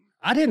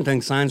 I didn't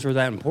think signs were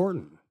that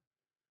important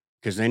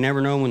because they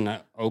never know when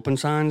the open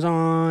sign's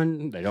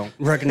on. They don't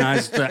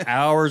recognize the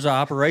hours of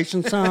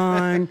operation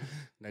sign.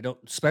 They don't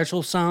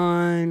special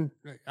sign.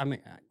 I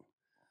mean,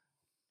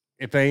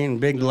 if they ain't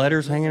big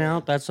letters hanging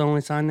out, that's the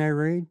only sign they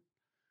read.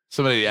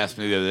 somebody asked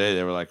me the other day,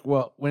 they were like,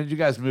 well, when did you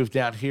guys move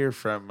down here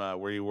from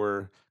where you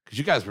were? Because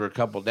you guys were a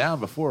couple down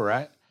before,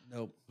 right?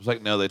 nope. I was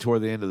like, no, they tore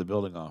the end of the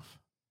building off.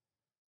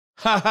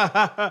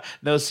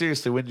 No,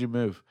 seriously, when did you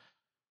move?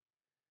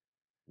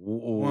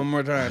 One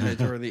more time, they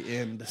tore the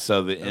end.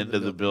 So the of end the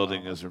of the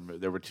building building off. is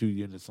removed. There were 2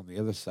 units on the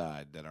other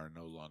side that are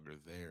no longer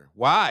there.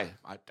 Why?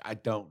 I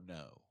don't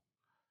know.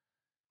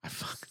 I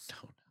fucking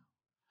don't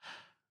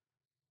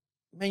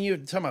know. Man, you were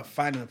talking about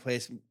finding a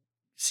place.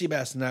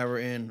 Seabass and I were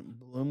in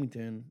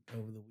Bloomington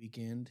over the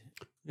weekend,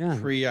 Yeah.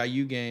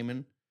 pre-IU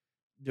gaming,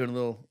 doing a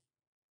little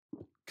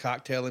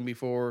cocktailing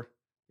before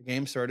the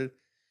game started.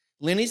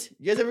 Lenny's.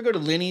 You guys ever go to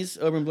Lenny's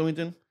over in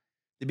Bloomington?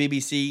 The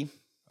BBC.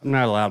 I'm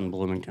not allowed in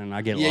Bloomington.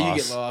 I get Yeah, lost.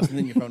 you get lost, and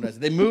then your phone dies.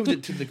 They moved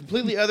it to the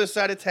completely other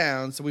side of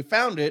town, so we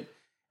found it,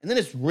 and then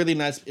it's really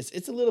nice.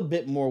 It's a little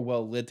bit more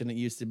well lit than it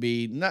used to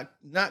be. Not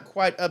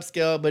quite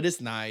upscale, but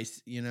it's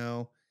nice, you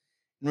know.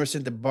 And we're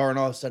sitting at the bar, and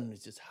all of a sudden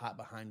it's just hot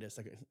behind us.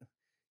 Like,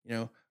 you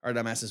know, our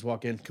dumbasses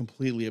walk in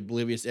completely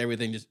oblivious to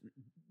everything, just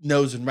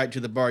nosing right to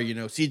the bar. You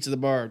know, seats of the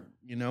bar.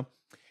 You know,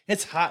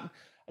 it's hot.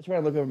 I try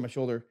to look over my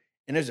shoulder,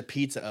 and there's a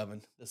pizza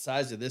oven the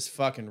size of this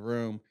fucking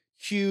room.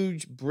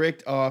 Huge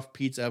bricked off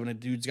pizza oven. A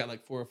dude's got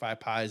like 4 or 5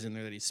 pies in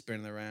there that he's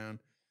spinning around.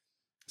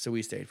 So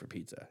we stayed for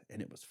pizza,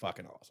 and it was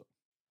fucking awesome.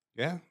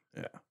 Yeah.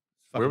 Yeah.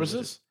 Where was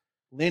delicious. this?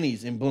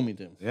 Lenny's in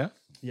Bloomington. Yeah.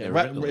 Yeah, Never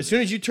right. been to As soon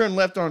as you turn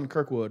left on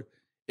Kirkwood,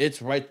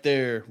 it's right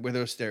there where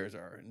those stairs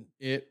are, and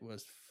it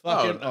was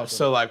fucking Oh, awesome.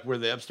 so like where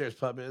the upstairs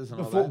pub is and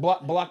before all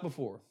that? block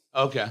before.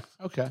 Okay.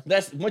 Okay.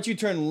 That's once you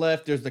turn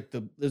left. There's like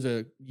there's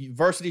a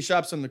varsity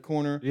shops on the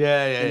corner,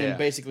 Yeah, yeah, and yeah. then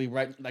basically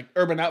right like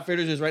Urban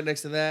Outfitters is right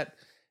next to that.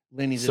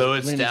 Lenny's. So is,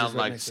 it's Lenny's down is right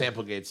like next to it.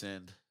 Samplegate's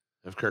end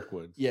of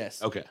Kirkwood.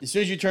 Yes. Okay. As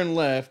soon as you turn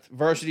left,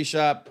 Varsity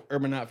Shop,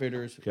 Urban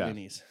Outfitters, Okay.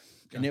 Lenny's.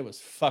 And it was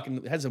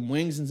fucking, it had some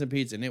wings and some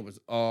pizza, and it was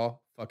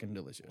all fucking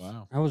delicious.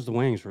 Wow. How was the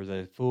wings? Were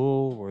they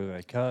full? Were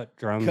they cut?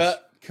 Drums?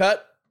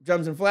 Cut,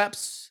 drums and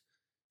flaps,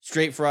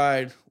 straight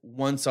fried,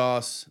 one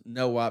sauce,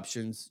 no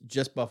options,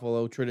 just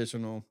buffalo,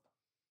 traditional.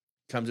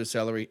 Comes with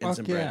celery and Fuck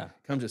some yeah. bread.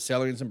 Comes with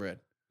celery and some bread.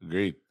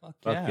 Agreed. Fuck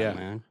Fuck yeah, yeah.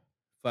 man.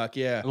 Fuck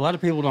yeah. A lot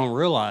of people don't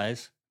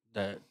realize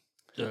that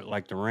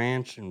like the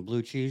ranch and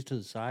blue cheese to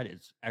the side,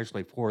 it's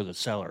actually for the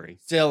celery,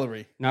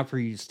 Celery. not for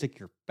you to stick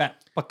your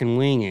fat fucking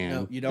wing in.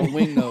 No, you don't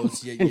wing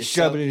those. You, And you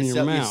shove it in your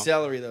You mouth.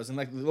 celery those. And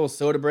like the little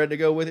soda bread to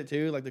go with it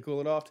too, like to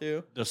cool it off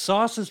too. The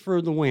sauce is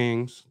for the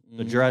wings.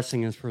 The Mhm.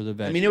 dressing is for the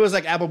veggies. I mean, it was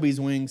like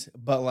Applebee's wings,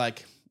 but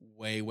like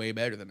way, way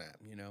better than that,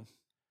 you know?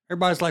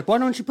 Everybody's like, why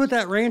don't you put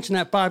that ranch in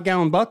that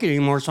 5-gallon bucket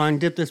anymore so I can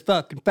dip this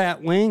fucking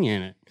fat wing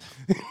in it?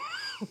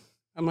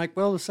 I'm like,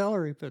 well, the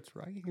celery fits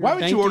right here. Why would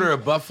dainty. you order a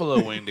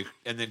buffalo wing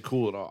and then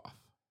cool it off?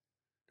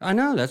 I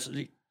know.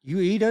 You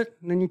eat it,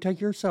 and then you take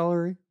your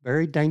celery,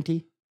 very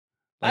dainty.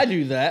 I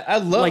do that. I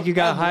love Like you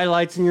got I,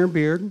 highlights in your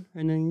beard,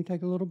 and then you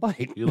take a little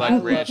bite. You I like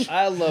love, ranch?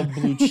 I love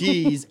blue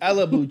cheese. I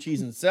love blue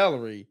cheese and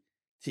celery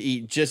to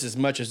eat just as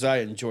much as I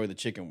enjoy the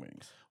chicken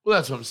wings. Well,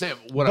 that's what I'm saying.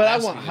 What But I'm I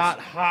asking want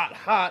is-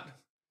 hot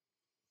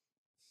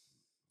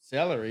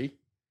celery.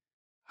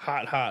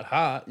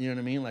 Hot. You know what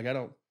I mean? Like I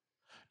don't.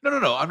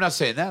 No. I'm not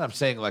saying that. I'm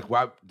saying like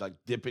why, like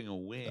dipping a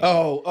wing.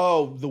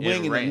 Oh, the In wing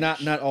and the,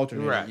 ranch. not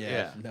alternating. Right, Yeah.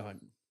 yeah. No,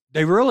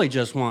 They really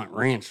just want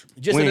ranch.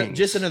 wings.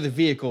 just another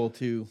vehicle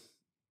to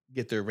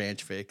get their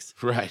ranch fix.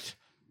 Right.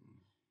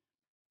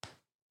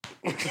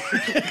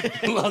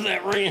 Love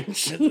that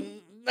ranch.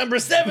 Number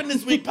 7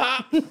 this week,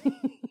 Pop.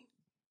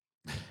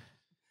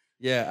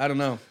 Yeah, I don't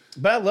know.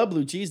 But I love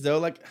blue cheese, though.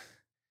 Like,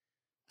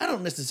 I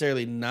don't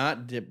necessarily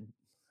not dip.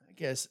 I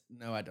guess,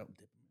 no, I don't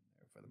dip in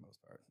there for the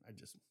most part. I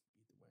just eat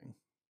the wing.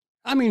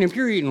 I mean, if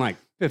you're eating like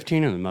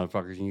 15 of the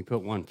motherfuckers and you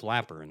put one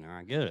flapper in there,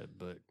 I get it.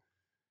 But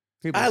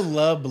people, I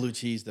love blue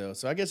cheese, though.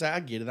 So I guess I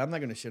get it. I'm not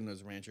going to shit on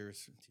those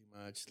ranchers too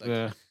much. Like,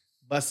 Yeah.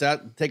 bust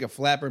out, take a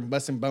flapper and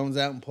bust some bones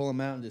out and pull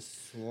them out and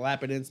just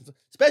slap it in.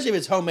 Especially if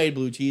it's homemade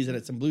blue cheese and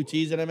it's some blue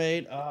cheese that I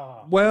made.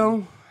 Oh.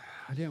 well,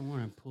 I didn't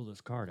want to pull this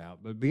card out,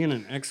 but being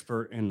an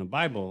expert in the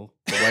Bible,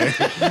 the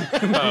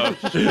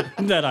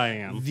way that I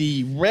am,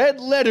 The red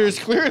letters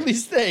clearly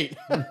state.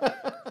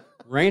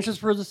 ranch is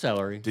for the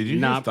celery. Did you hear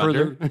not for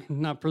thunder? the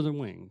not for the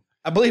wing?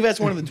 I believe that's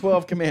one of the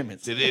 12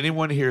 commandments. Did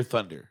anyone hear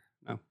thunder?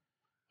 No.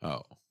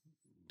 Oh.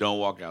 Don't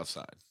walk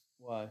outside.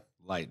 Why?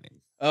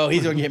 Lightning. Oh,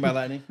 he's going to get hit by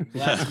lightning.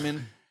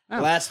 Blaspheming. No.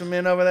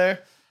 Blaspheming over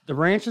there. The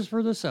ranch is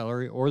for the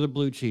celery, or the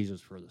blue cheese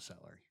is for the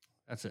celery.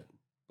 That's it.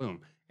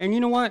 Boom. And you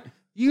know what?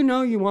 You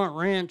know you want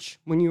ranch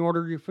when you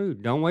order your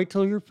food. Don't wait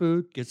till your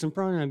food gets in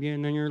front of you,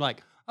 and then you're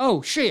like,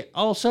 oh, shit.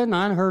 All of a sudden,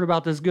 I heard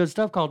about this good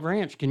stuff called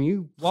ranch. Can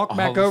you walk All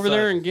back of a over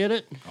there sudden. and get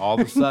it?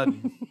 All of a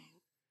sudden.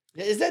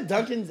 Is that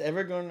Dunkin's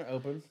ever going to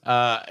open?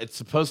 It's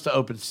supposed to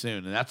open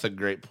soon, and that's a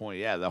great point.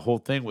 Yeah, the whole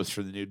thing was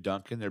for the new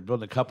Dunkin'. They're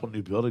building a couple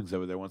new buildings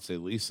over there once they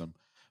lease them.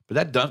 But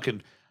that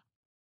Dunkin',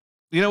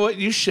 you know what?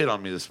 You shit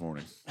on me this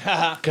morning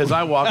because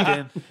I walked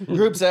in.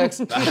 Group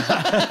sex.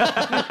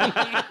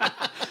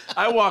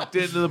 I walked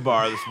into the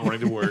bar this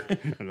morning to work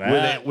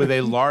with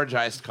a large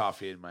iced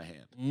coffee in my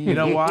hand. You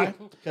know why?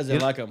 Because I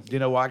like them. You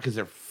know why? Because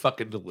they're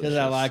fucking delicious. Because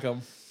I like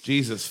them.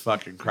 Jesus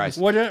fucking Christ.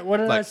 What did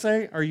I Like-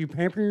 say? Are you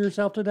pampering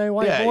yourself today,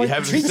 white Yeah, boy? you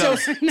have Treat,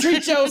 self-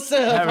 treat yourself.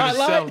 having, I a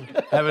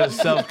like. having a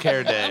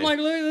self-care day. I'm like,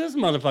 look at this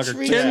motherfucker.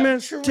 Treat- 10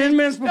 minutes, treat- 10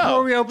 minutes before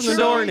No, we open the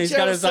treat door, and he's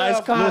got his iced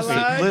yourself, coffee.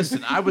 I like.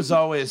 Listen, I was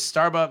always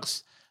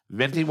Starbucks,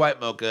 venti white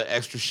mocha,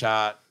 extra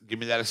shot, give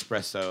me that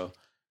espresso,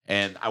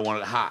 and I want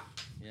it hot.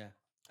 Yeah.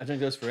 I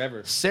drink those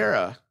forever.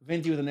 Sarah,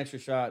 Venti with an extra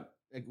shot.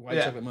 Like white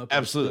Yeah, chocolate mocha.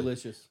 absolutely.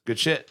 Delicious. good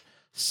shit.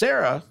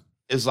 Sarah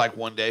is like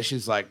one day,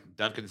 she's like,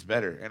 Dunkin's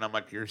better. And I'm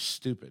like, you're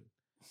stupid.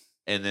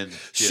 And then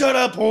Shut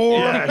up, whore.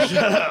 Yeah,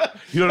 shut up.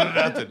 You don't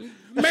know nothing.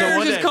 Marriage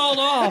one is day- called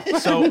off.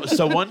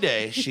 So one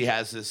day she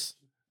has this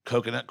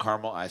coconut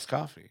caramel iced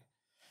coffee.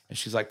 And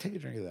she's like, take a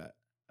drink of that.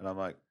 And I'm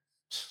like,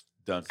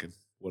 Dunkin',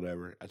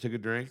 whatever. I took a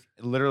drink.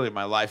 And literally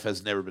my life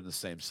has never been the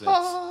same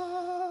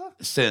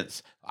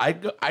since.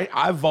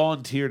 I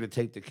volunteer to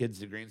take the kids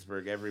to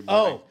Greensburg every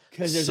morning. Oh,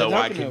 because there's a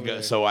Dunkin' over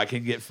there. So I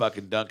can get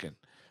fucking Dunkin'.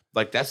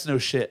 Like that's no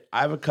shit.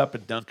 I have a cup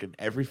of Dunkin'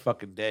 every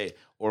fucking day,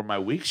 or my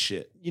week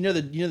shit. You know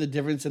the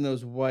difference in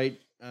those white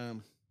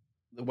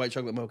the white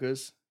chocolate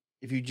mochas?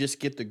 If you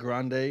just get the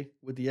grande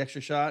with the extra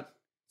shot,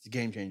 it's a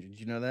game changer. Did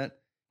you know that?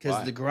 Because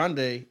Why? the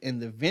grande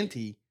and the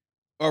venti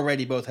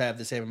already both have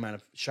the same amount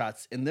of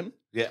shots in them.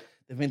 Yeah,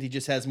 The venti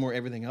just has more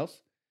everything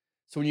else.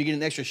 So when you get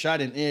an extra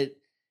shot in it,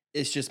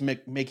 it's just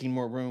making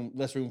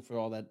less room for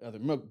all that other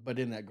milk. But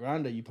in that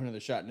grande, you put another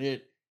shot in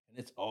it, and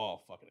it's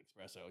all fucking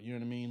espresso. You know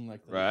what I mean?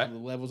 Like Right. the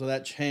levels of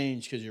that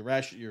change because your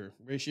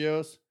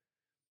ratios.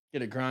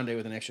 Get a grande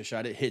with an extra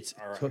shot. It hits.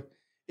 All right.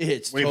 It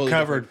hits. We've totally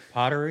covered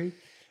pottery,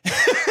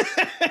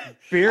 different.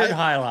 beard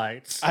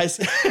highlights,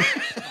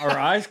 our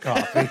iced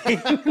coffee.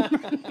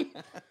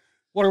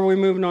 What are we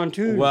moving on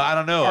to? well, I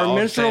don't know. Our All I'm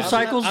menstrual saying-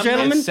 cycles, I'm not-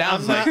 gentlemen? It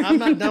sounds I'm like not, I'm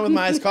not done with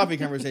my iced coffee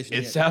conversation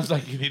it yet. sounds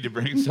like you need to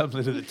bring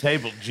something to the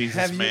table, Jesus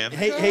Have you- man.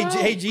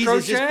 Hey,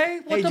 Jesus. Just, Crochet?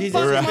 What hey, the Jesus.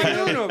 fuck am I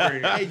Right. doing over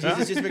here? Hey,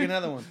 Jesus, just pick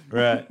another one.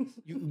 Right.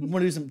 You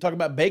want to do talk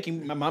about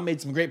baking? My mom made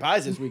some great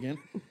pies this weekend.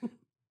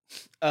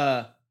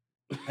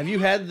 Have you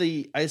had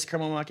the iced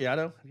caramel macchiato?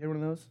 Have you had one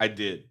of those? I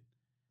did.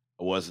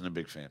 I wasn't a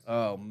big fan.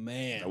 Oh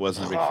man, I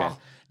wasn't a big fan.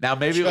 Now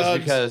maybe it was Chugs.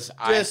 because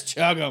Just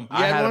chug them.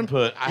 I had one. I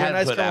You had had an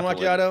iced put caramel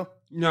apple in it. macchiato.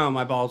 No,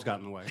 my balls got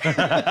in the way.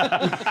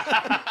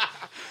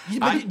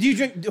 Do you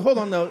drink? Hold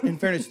on though. In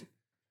fairness,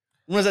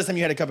 when was the last time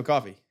you had a cup of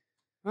coffee?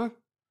 Huh?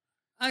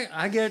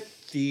 I get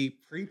the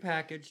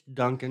prepackaged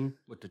Dunkin'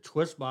 with the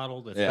twist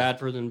bottle that's Yeah. bad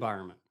for the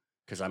environment.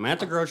 Because I'm at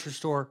the grocery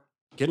store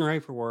getting ready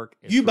for work.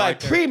 It's You buy right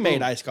there. pre-made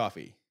Boom. iced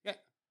coffee. Yeah.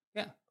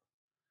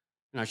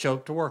 And I show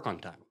up to work on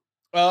time.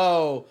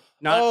 Oh,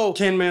 Not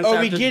 10 minutes are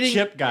after we getting? the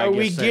chip guy Are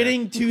we gets there.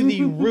 getting to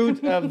the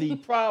root of the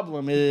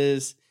problem?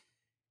 Is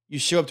you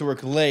show up to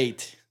work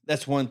late.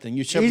 That's one thing.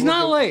 You show up He's to work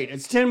not late.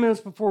 It's 10 minutes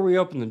before we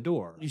open the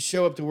door. You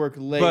show up to work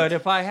late. But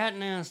if I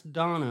hadn't asked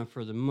Donna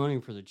for the money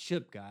for the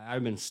chip guy, I'd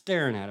have been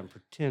staring at him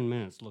for 10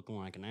 minutes looking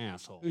like an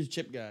asshole. Who's the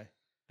chip guy?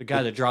 The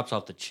guy that drops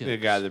off the chips. The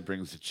guy that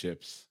brings the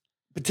chips.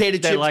 Potato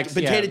That chip. likes-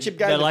 Potato yeah, chip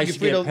guy. that likes to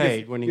get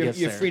paid when he gets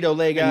your there. Frito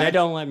Lay guy. And they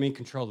don't let me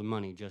control the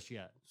money just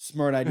yet.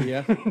 Smart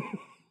idea.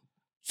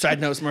 Side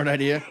note, smart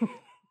idea.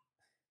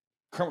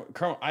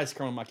 Ice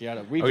caramel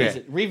macchiato.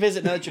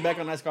 Revisit now that you're back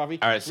on iced coffee.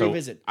 All right, so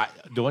revisit.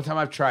 The one time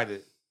I've tried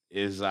it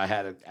is I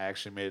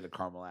actually made it a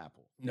caramel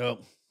apple.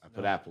 Nope. I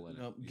put apple in it.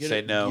 Nope. You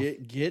say no.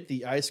 Get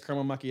the iced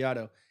caramel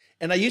macchiato.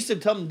 And I used to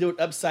tell them to do it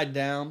upside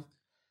down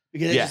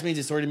because it Yeah. just means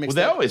it's already mixed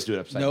Well, they up. always do it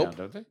upside Nope. down,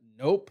 don't they?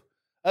 Nope.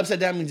 Upside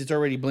down means it's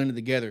already blended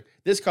together.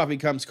 This coffee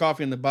comes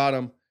coffee on the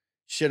bottom,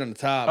 shit on the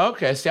top.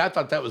 Okay, see, I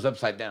thought that was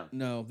upside down.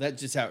 No,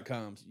 that's just how it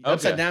comes. Okay.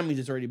 Upside down means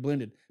it's already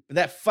blended. But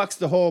that fucks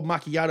the whole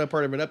macchiato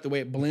part of it up, the way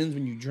it blends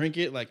when you drink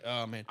it. Like,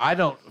 oh man. I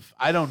don't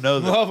know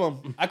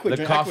Love them. I quit the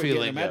drinking. I quit coffee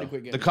getting them. I had to lingo.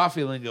 quit The getting them.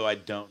 coffee lingo, I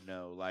don't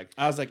know.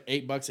 I was like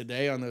 $8 a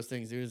day on those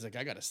things, dude. It's like,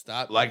 I got to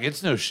stop. Like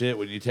it's no shit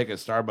when you take a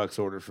Starbucks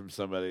order from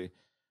somebody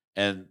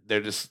and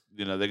they're just,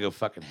 they go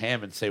fucking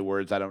ham and say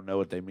words I don't know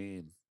what they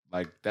mean.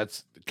 Like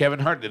that's Kevin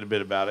Hart did a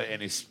bit about it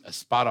and he's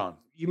spot on.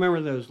 You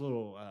remember those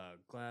little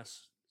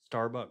glass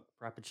Starbucks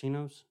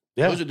Frappuccinos?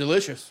 Yeah. Those are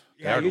delicious.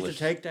 They Yeah, I are used delicious.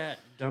 to take that,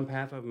 dump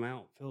half of them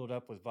out, fill it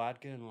up with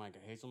vodka and like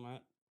a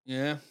hazelnut,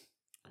 Yeah.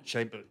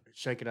 shake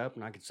it up,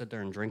 and I could sit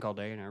there and drink all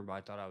day, and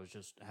everybody thought I was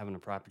just having a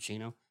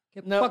Frappuccino.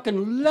 Get Nope.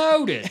 fucking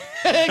loaded.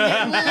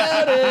 Getting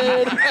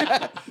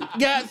loaded.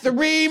 Got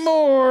 3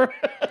 more.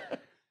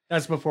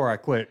 That's before I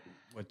quit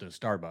with the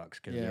Starbucks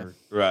because Yeah. they're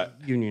Right.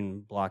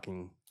 union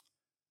blocking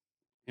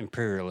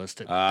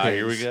imperialistic.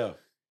 Here we pigs. go.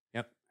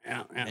 Yep.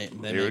 Yeah. Hey,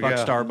 they Here we Fuck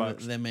go.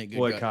 Starbucks. They make good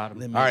Boycott 'em.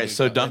 they make All right, good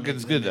so co-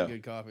 Dunkin's they good, make though.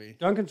 Good coffee.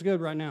 Dunkin's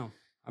good right now.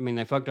 I mean,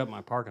 they fucked up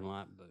my parking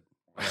lot, but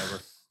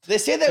whatever. They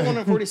say that one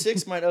on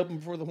 46 might open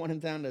before the one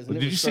in town does. and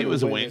Did you see it started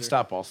was a way Wayne later.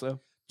 stop also?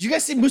 Did you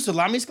guys see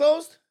Mussalami's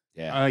closed?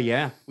 Yeah.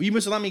 Yeah. Were you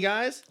Mussalami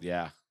guys?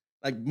 Yeah.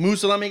 Like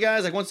Mussalami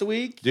guys, like once a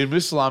week? Dude,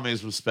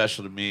 Mussalami's was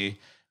special to me.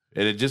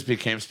 And it just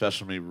became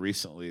special to me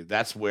recently.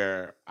 That's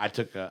where I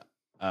took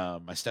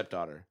my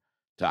stepdaughter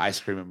to ice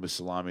cream at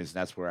Mussalami's, and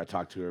that's where I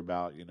talked to her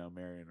about,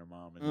 marrying her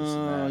mom and this and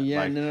Oh, that. yeah.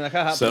 Like, and then like,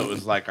 haha, so it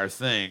was like our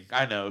thing.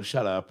 I know,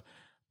 shut up.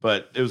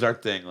 But it was our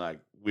thing. Like,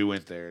 we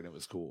went there and it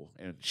was cool.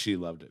 And she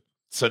loved it.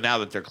 So now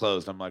that they're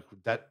closed, I'm like,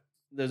 that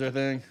there's our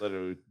thing.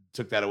 literally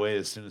took that away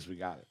as soon as we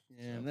got it.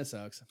 Yeah, that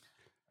sucks.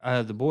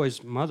 The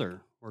boy's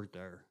mother worked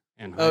there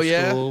in high Oh,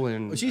 yeah? school.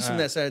 And, Well, she's from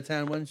that side of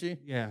town, wasn't she?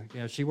 Yeah.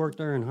 She worked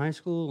there in high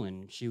school,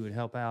 and she would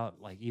help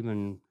out, like,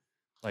 even,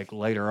 like,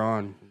 later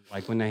on,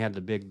 like, when they had the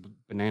big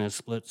banana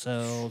split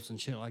sales and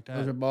shit like That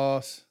was that. her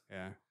boss.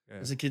 Yeah.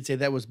 As a kid say,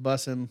 that was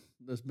bussing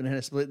those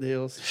banana split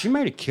deals. She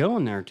made a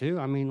killing there, too.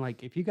 I mean,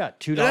 like, if you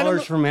got And I don't $2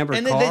 know- from every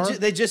And car,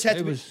 they just have it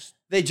to be, was...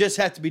 they just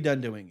have to be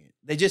done doing it.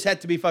 They just have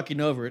to be fucking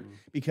over it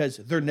because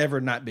they're never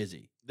not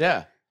busy.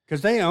 Yeah.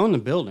 Because they own the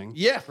building.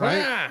 Yeah,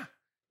 Right? right.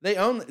 They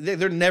own.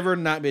 They're never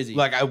not busy.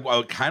 Like, I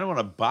kind of want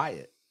to buy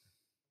it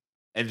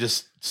and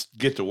just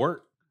get to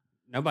work.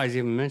 Nobody's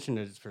even mentioned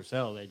that it's for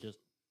sale. They just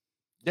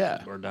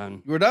Yeah. were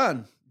done. we're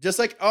done. Just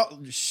like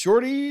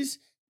Shorty's,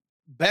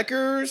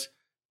 Becker's.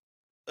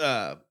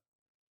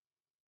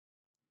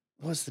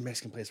 What's the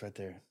Mexican place right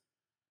there?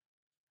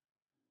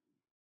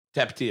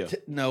 Tapatio.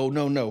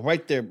 No,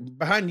 right there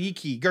behind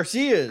Yiki,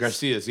 Garcia's.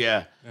 Garcia's,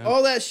 yeah. Yeah.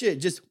 All that shit.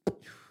 Just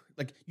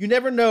like you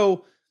never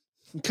know.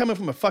 Coming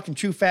from a fucking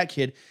true fat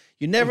kid,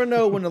 you never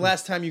know when the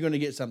last time you're going to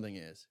get something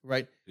is,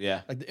 right?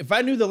 Yeah. Like if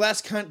I knew the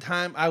last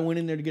time I went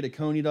in there to get a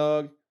Coney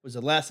dog was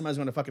the last time I was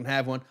going to fucking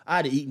have one,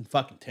 I'd have eaten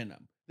fucking 10 of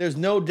them. There's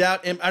no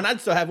doubt, and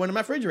I'd still have one in my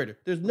refrigerator.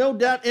 There's no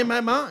doubt in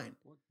my mind.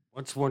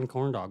 What's one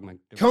corn dog make?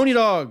 difference? Coney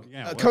dog,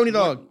 Yeah, Coney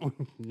dog.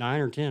 9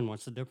 or 10.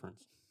 What's the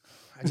difference?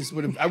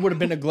 I would have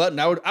been a glutton.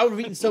 I would have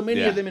eaten so many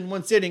Yeah. of them in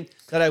one sitting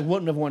that I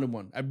wouldn't have wanted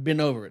one. I've been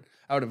over it.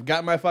 I would have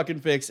got my fucking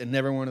fix and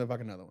never wanted the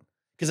fucking another one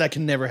because I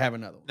can never have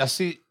another one. Now,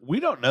 see, we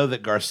don't know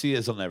that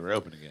Garcia's will never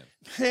open again.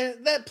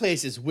 Man, that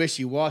place is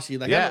wishy washy.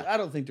 Like Yeah. I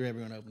don't think they're ever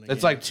going to open again.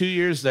 It's like 2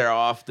 years they're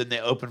off, then they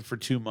open for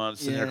 2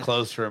 months, and they're Yeah.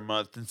 closed for a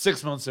month, and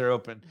 6 months they're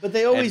open. but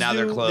they always now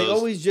they're do. They closed.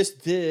 always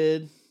just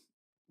did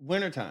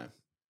wintertime.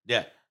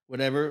 Yeah.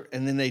 Whatever,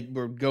 and then they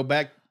would go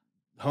back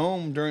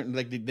home during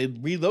they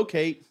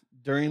relocate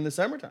during the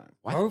summertime.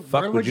 Why Why- the fuck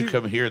why would would you you-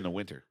 come here in the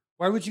winter?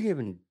 Why would you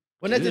even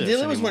When that do the this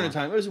deal, it was anymore.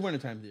 wintertime. It was a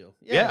wintertime deal.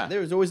 Yeah. There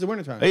was always the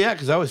wintertime. Oh, yeah,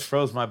 because I always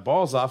froze my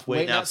balls off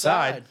waiting Waiting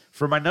outside outside.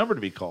 for my number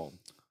to be called.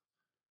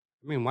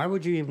 I mean, why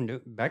would you even do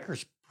it?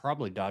 Becker's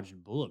probably dodged a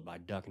bullet by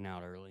ducking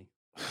out early.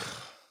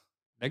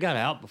 They got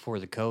out before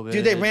the COVID.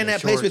 Dude, they ran the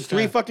that place short with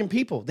 3 staff. fucking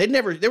people. They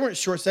weren't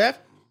short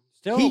staffed.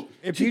 Still,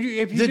 if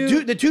you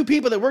The 2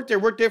 people that worked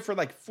there for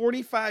like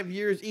 45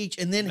 years each,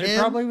 and then they him.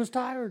 probably was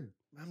tired.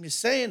 I'm just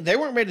saying, they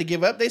weren't ready to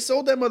give up. They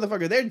sold that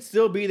motherfucker. They'd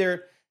still be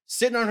there,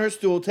 sitting on her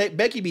stool.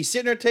 Becky be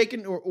sitting there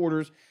taking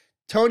orders.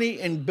 Tony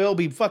and Bill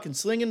be fucking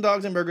slinging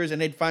dogs and burgers,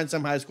 and they'd find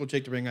some high school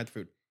chick to bring out the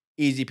food.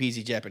 Easy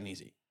peasy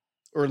Japanesey,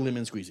 or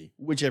lemon squeezy,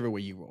 whichever way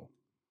you roll.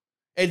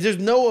 And there's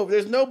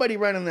nobody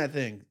running that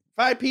thing.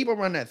 5 people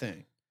run that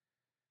thing.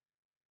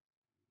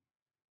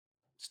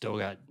 Still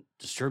got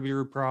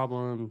distributor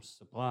problems,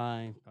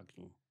 supply.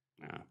 Fucking,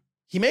 nah.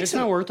 He makes It's it.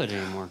 not worth it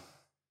anymore.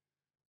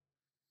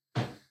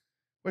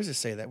 Where's it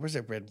say that? Where's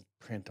that red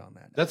print on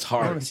that? That's I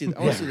want hard. to see. I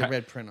want to see the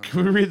red print on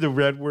Can we read the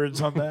red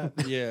words on that?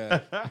 that.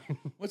 Yeah.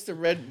 What's the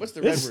red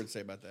It's- word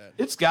say about that?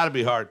 It's got to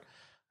be hard.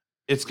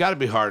 It's got to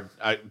be hard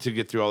to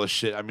get through all this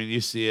shit. I mean,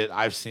 you see it.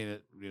 I've seen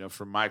it,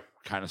 from my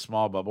kind of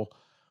small bubble.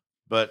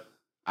 But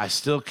I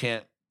still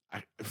can't.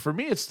 For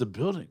me, it's the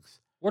buildings.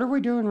 What are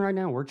we doing right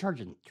now? We're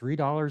charging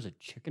 $3 a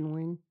chicken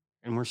wing,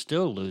 and we're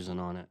still losing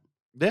on it.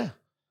 Yeah.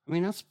 I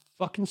mean, that's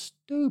fucking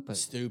stupid.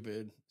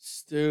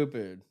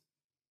 Stupid.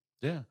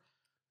 Yeah.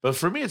 But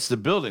for me, it's the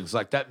buildings.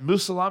 Like that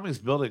Mussolini's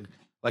building,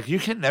 like you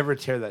can never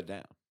tear that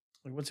down.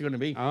 Like, what's it going to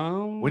be?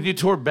 When they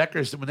tore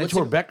Becker's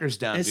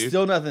down, It's dude.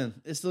 still nothing.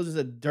 It's still just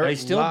a dirt. they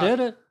still lot. did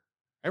it.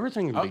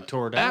 Everything can be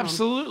tore down.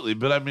 Absolutely.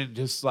 But I mean,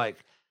 just like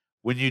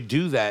when you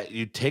do that,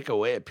 you take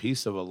away a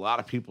piece of a lot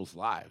of people's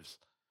lives.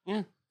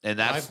 Yeah. And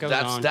Life goes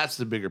on. that's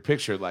the bigger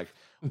picture. Like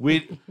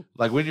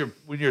like when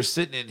you're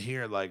sitting in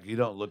here, like you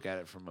don't look at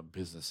it from a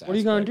business. What are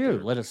you going to aspect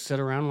do? or- Let us sit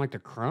around like a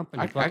crump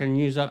and I- fucking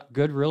use up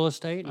good real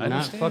estate I and not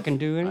understand. fucking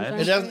do I anything? It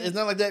understand. doesn't. It's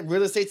not like that.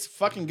 Real estate's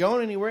fucking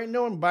going anywhere. Ain't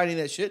no one buying any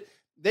of that shit.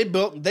 They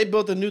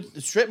built a new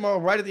strip mall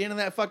right at the end of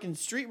that fucking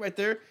street right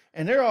there,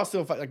 and they're all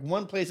still like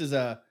one place is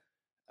a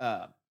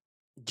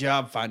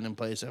job finding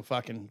place, a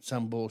fucking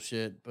some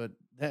bullshit, but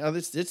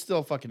it's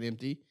still fucking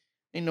empty.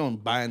 Ain't no one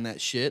buying that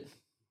shit.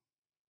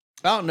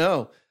 I don't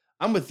know.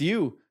 I'm with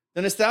you.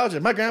 The nostalgia.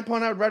 My grandpa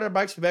and I would ride our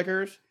bikes to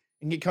Becker's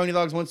and get coney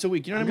dogs once a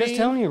week. You know I'm what I just mean?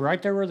 telling you,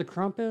 right there where the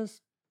crump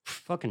is,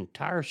 fucking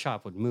tire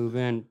shop would move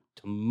in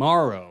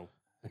tomorrow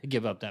and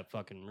give up that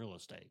fucking real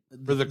estate.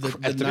 Where the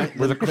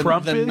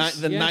crump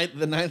is?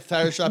 The ninth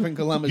tire shop in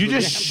Columbus. You would-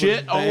 just would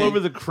shit all bang. over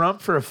the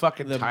crump for a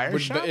fucking The tire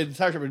shop? The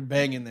tire shop would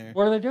bang in there.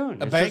 What are they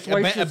doing? A It's bank, just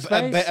wasted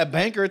space? a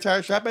bank or a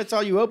tire shop. That's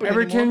all you open.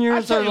 Every anymore. 10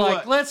 years, I tell they're you like,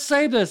 what. let's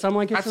save this. I'm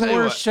like, I it's in tell you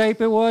worse what.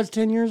 shape it was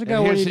 10 years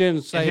ago when you didn't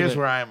and save here's it.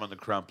 where I am on the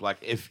crump. Like,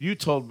 if you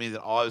told me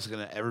that all I was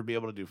going to ever be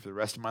able to do for the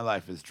rest of my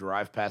life is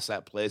drive past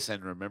that place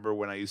and remember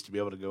when I used to be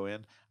able to go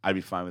in, I'd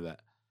be fine with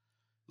that.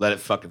 Let it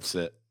fucking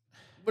sit.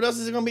 What else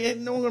is it going to be?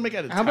 Ain't no one going to make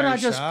out a How about tire I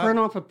just shop. print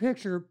off a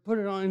picture, put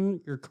it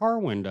on your car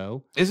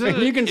window, Isn't and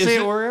it- you can is see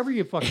it- it wherever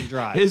you fucking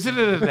drive. Isn't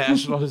it a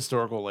national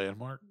historical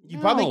landmark? You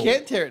probably No.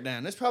 can't tear it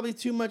down. There's probably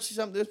too much.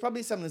 There's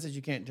probably something that says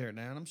you can't tear it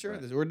down. I'm sure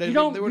there's. Or You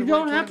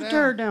don't have to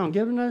tear it down.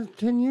 Give it another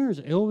 10 years.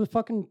 It'll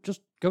fucking just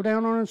go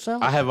down on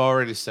itself. I have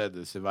already said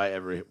this. If I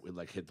ever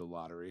hit the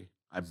lottery,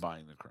 I'm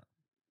buying the crump.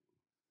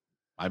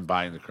 I'm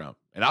buying the crump.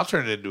 And I'll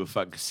turn it into a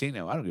fucking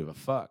casino. I don't give a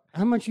fuck.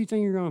 How much you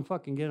think you're going to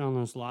fucking get on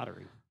this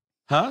lottery?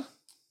 Huh?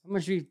 How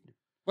much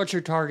what's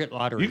your target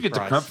lottery You get the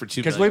price? crump for $2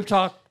 Because million. we've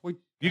talked,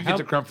 You can get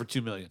the crump for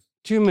 $2 million.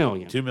 2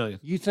 million. $2 million.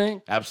 You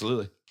think?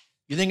 Absolutely.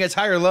 You think it's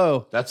high or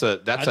low? I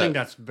think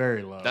that's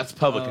very low. That's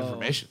public No.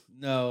 information.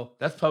 No.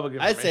 That's public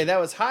information. I'd say that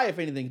was high, if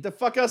anything. The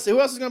fuck else? Who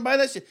else is going to buy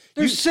that shit?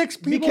 There's You- 6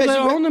 people because that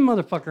you ha- own the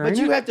motherfucker. But ain't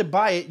you it? have to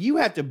buy it. You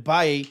have to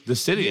buy it. The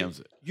city owns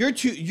it. You're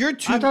too.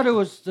 I thought it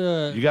was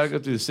the. You got to go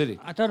through the city.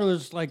 I thought it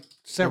was like the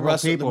several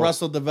people.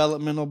 Russell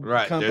Developmental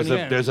Right. Company.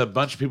 There's a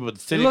bunch of people. But the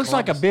It city looks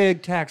like a Columbus-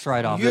 big tax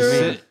write-off. The, You're-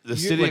 city, the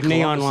city with of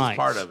neon Columbus lights. is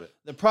part of it.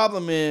 The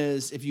problem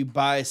is, if you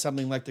buy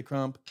something like the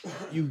crump,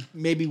 you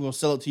maybe will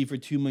sell it to you for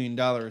 $2 million,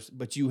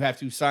 but you have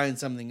to sign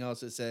something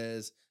else that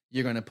says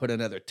you're going to put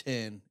another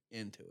 10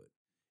 into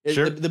it.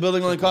 Sure. The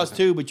building only costs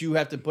 2, but you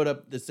have to put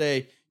up to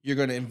say you're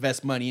going to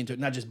invest money into it,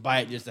 not just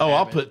buy it. Just to Oh, have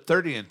I'll it. put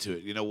 30 into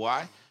it. You know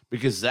why?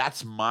 Because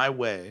that's my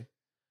way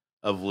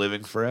of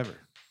living forever.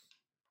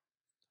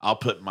 I'll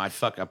put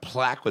a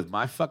plaque with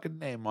my fucking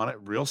name on it,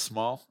 real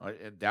small,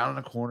 down in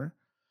a corner.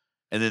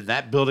 And then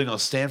that building will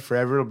stand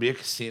forever. It'll be a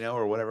casino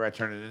or whatever I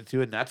turn it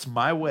into. And that's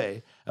my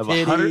way of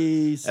 100.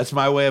 Titties. That's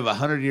my way of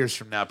 100 years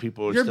from now.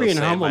 People are You're still being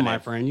saying humble, my name.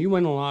 friend. You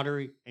win the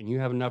lottery and you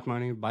have enough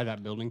money to buy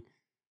that building.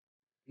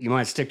 You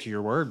might stick to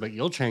your word, but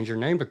you'll change your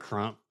name to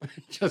Crump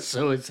just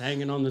so it's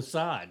hanging on the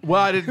side.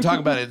 Well, I didn't talk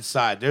about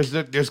inside. There's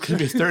going to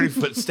be a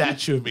 30-foot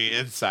statue of me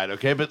inside,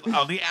 okay? But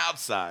on the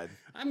outside.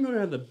 I'm going to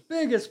have the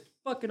biggest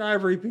fucking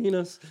ivory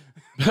penis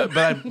but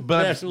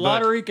that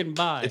lottery can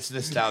buy. it's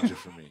nostalgia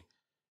for me.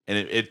 And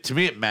it to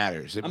me, it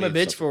matters. It I'm a means bitch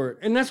something. for it.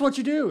 And that's what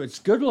you do. It's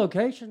good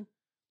location.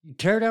 You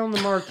tear down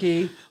the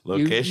marquee.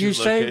 Location, you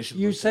save location,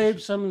 you location.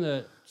 save some of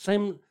the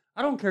same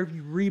I don't care if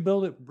you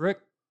rebuild it brick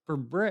for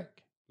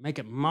brick, make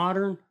it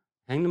modern,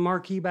 hang the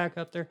marquee back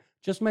up there,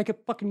 just make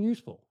it fucking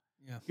useful.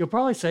 Yeah. You'll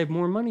probably save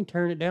more money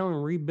tearing it down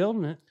and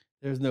rebuilding it.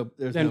 There's Then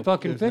no,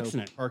 fucking there's fixing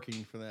no it.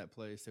 parking for that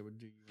place that would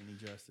do you any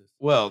justice.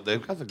 Well,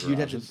 they've got the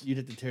garages. You'd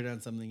have to tear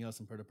down something else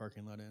and put a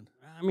parking lot in.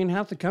 I mean,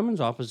 half the Cummins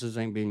offices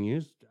ain't being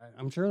used.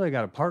 I'm sure they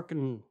got a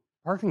parking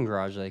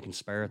garage they can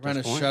spare at Run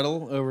this a point.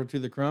 shuttle over to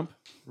the Crump.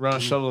 Run a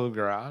shuttle to the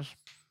garage.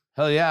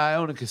 Hell yeah, I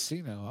own a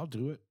casino. I'll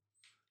do it.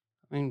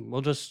 I mean,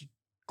 we'll just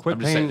quit I'm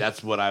just saying paying.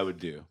 that's what I would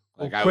do.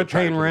 We'll Like I quit would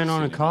try to paying put rent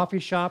on a casino. coffee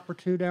shop or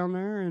two down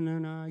there, and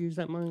then use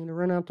that money to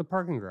rent out the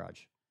parking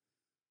garage.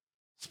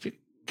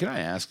 Can I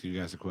ask you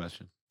guys a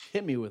question?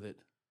 Hit me with it.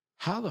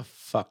 How the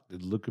fuck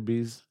did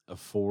Lookabees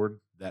afford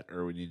that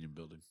Irwin Union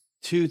building?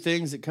 Two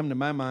things that come to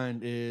my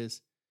mind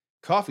is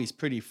coffee's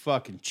pretty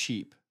fucking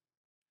cheap.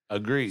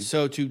 Agreed.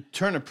 So to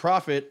turn a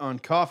profit on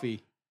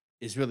coffee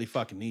is really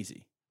fucking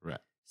easy. Right.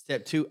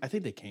 Step two, I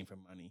think they came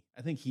from money.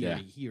 I think he Yeah.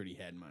 already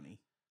had money.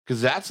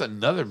 Because that's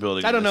another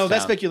building. I in don't this know.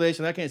 That's town.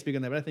 speculation. I can't speak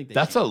on that, but I think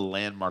That's came. a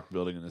landmark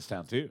building in this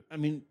town too. I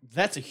mean,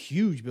 that's a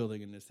huge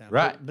building in this town.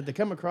 Right. But to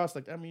come across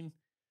like, I mean,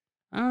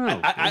 I don't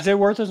know. I- Is it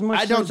worth as much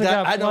I don't since it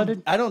doubt, got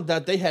flooded? I don't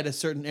doubt they had a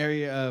certain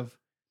area of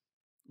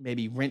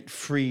maybe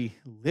rent-free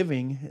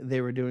living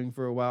they were doing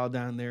for a while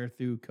down there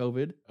through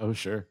COVID. Oh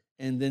sure.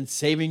 And then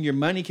saving your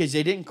money because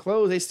they didn't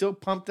close. They still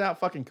pumped out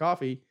fucking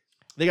coffee.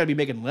 They got to be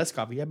making less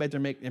coffee. I bet they're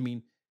making, I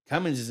mean,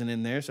 Cummins isn't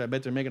in there, so I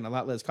bet they're making a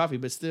lot less coffee,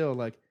 but still,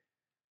 like,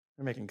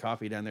 they're making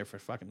coffee down there for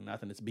fucking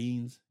nothing. It's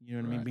beans. You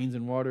know what I mean? Right. Beans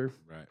and water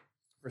Right.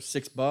 for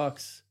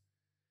 $6.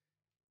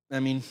 I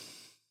mean,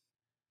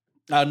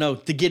 I don't know.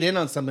 To get in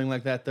on something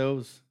like that, though,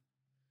 it's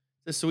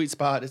a sweet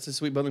spot. It's a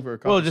sweet building for a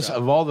coffee Well, just shop.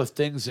 of all the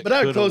things that But I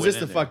would coulda close went this in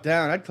the there. fuck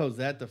down. I'd close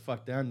that the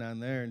fuck down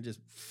there and just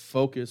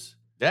focus.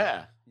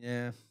 Yeah.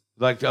 Yeah.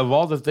 Like of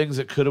all the things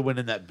that could have went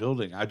in that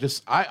building, I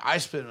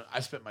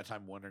spent my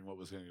time wondering what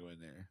was going to go in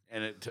there,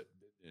 and it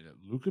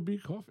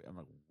Lookaby coffee. I'm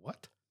like,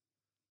 what?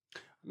 I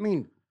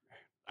mean,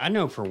 I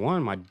know for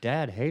one, my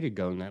dad hated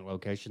going to that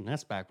location.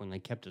 That's back when they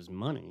kept his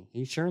money.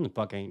 He sure in the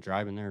fuck ain't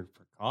driving there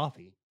for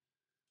coffee.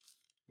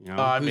 You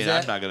know, I Who's mean,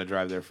 that? I'm not going to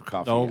drive there for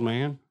coffee. the old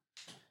man.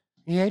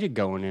 He hated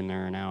going in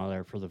there and out of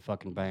there for the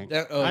fucking bank.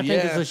 Oh, I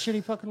yeah. think it's a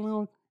shitty fucking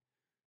little.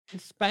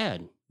 It's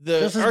bad.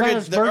 The Just as bad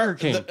as Burger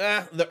King.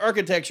 The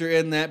architecture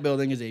in that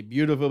building is a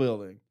beautiful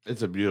building.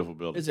 It's a beautiful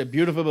building. It's a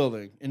beautiful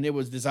building, and it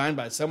was designed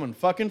by someone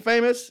fucking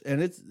famous.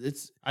 And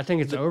it's I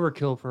think it's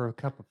overkill for a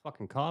cup of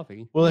fucking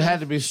coffee. Well, it had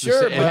to be Sure,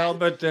 specific. Well,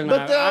 but then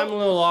But I'm a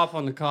little off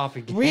on the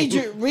coffee game. read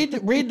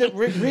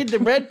the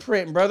red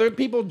print, brother.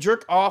 People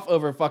jerk off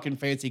over fucking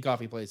fancy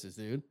coffee places,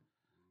 dude.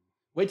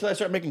 Wait till I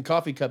start making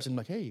coffee cups and I'm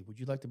like, hey, would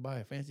you like to buy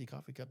a fancy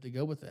coffee cup to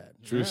go with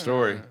that? True Yeah.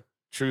 story.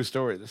 True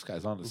story. This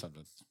guy's onto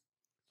something.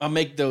 I'll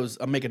make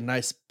a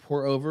nice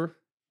pour over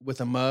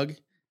with a mug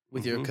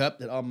with your Mhm. cup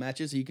that all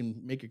matches, so you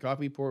can make your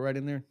coffee, pour it right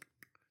in there,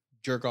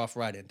 jerk off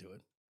right into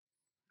it.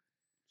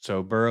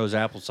 So Burroughs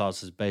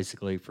applesauce is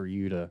basically for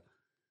you to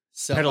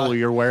So peddle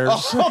your wares.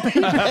 I'll be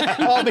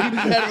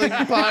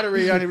peddling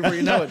pottery on it before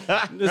you know it.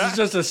 This is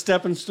just a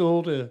stepping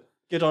stool to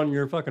get on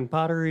your fucking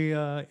pottery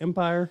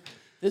empire.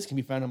 This can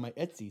be found on my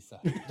Etsy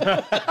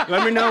site.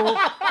 Let me know.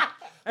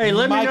 Hey,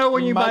 let me Mike- know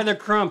when you buy Mike- the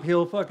Crump.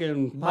 He'll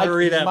fucking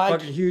pottery that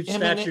fucking huge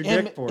statue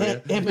dick for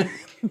you.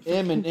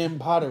 M&M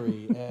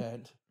Pottery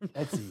at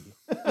Etsy.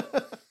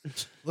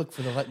 Look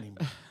for the lightning.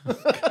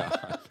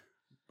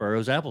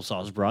 Burroughs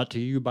applesauce brought to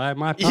you by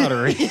my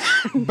pottery.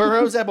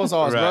 Burroughs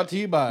applesauce Right. brought to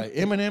you by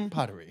M&M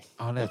Pottery.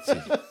 On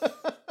Etsy.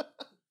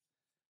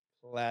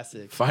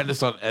 Classic. Find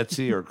us on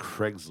Etsy or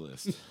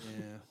Craigslist.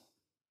 Yeah.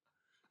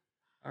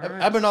 All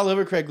right. I've been all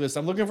over Craigslist.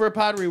 I'm looking for a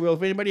pottery wheel.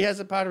 If anybody has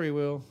a pottery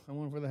wheel, I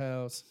want it for the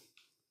house.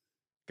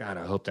 God,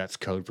 I hope that's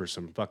code for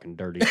some fucking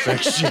dirty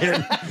sex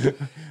shit.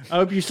 I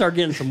hope you start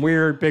getting some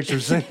weird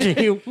pictures sent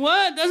to you.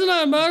 What? That's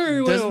not a pottery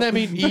wheel. Doesn't that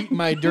mean eat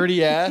my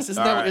dirty ass?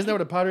 Isn't All right. that what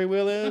a pottery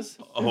wheel is?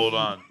 Hold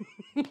on.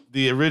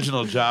 The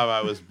original job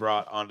I was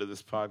brought onto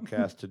this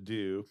podcast to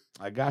do,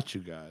 I got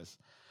you guys.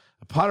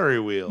 A pottery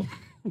wheel.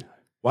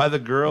 While the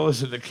girl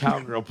is in the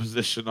cowgirl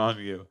position on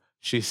you,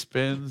 she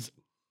spins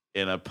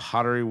in a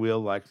pottery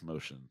wheel-like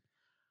motion.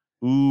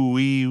 Ooh,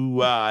 wee,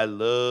 ooh, ah, I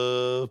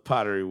love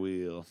pottery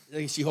wheel.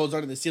 Like she holds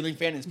onto the ceiling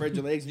fan and spreads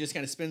her legs and just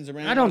kind of spins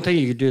around. I don't think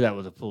you could do that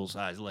with a full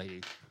size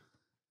lady.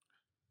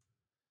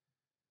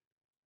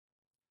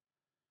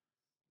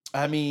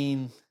 I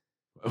mean,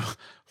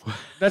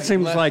 That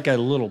seems Let- like a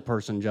little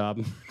person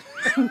job.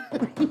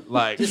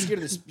 Like, just get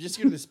her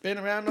to spin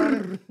around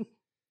on it.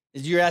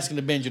 You're asking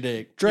to bend your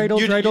dick. Dreidel,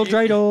 You're- dreidel,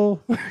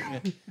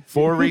 dreidel.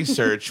 for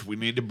research, we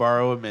need to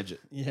borrow a midget.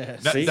 Yeah.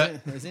 No, See?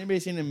 that- Has anybody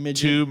seen a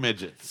midget? 2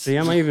 midgets. See,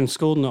 I'm even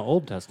schooled in the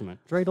Old Testament.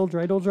 Dreidel,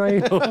 dreidel,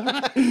 dreidel.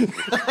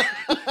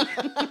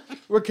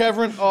 We're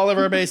covering all of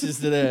our bases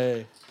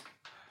today.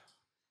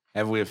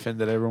 Have we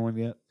offended everyone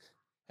yet?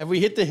 Have we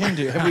hit the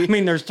Hindu? Have I we,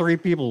 mean, there's 3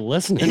 people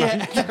listening.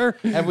 Yeah. I'm sure.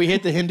 have we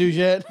hit the Hindus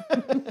yet?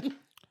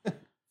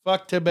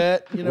 Fuck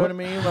Tibet. You know what I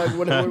mean? Like,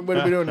 what are we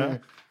doing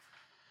here?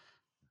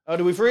 Oh,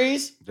 do we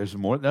freeze? There's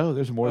more. No,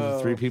 there's more than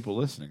 3 Oh. people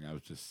listening. I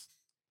was just.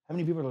 How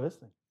many people are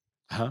listening?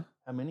 Huh?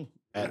 How many?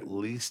 At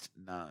least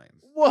 9.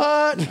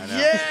 What? I know.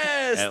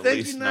 Yes. At Thank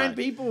least you, 9 9.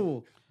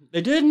 people.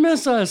 They did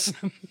miss us.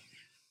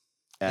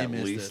 At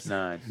missed least us.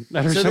 9.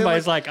 Or So then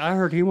somebody's like, I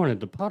heard he wanted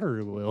the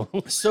pottery wheel.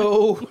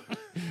 So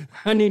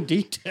I need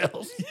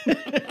details.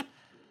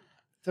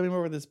 tell me more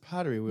about this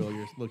pottery wheel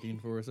you're looking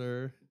for,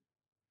 sir.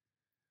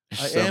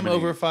 I So am many-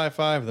 over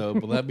 5'5", though.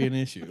 Will that be an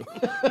issue?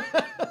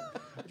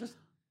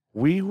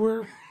 We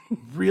were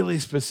really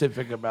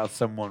specific about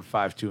someone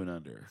 5'2" and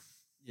under.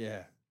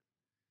 Yeah.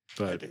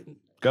 But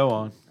go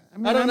on.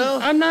 mean, I don't know.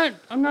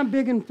 I'm not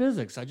big in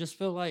physics. I just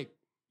feel like,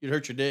 You'd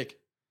hurt your dick.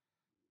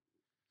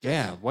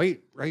 yeah,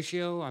 weight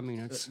ratio. I mean,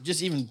 it's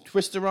Just even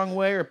twist the wrong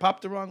way or pop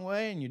the wrong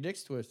way and your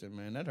dick's twisted,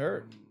 man. That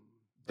hurt.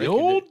 The Break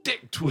your old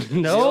dick twist.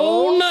 no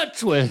old- nut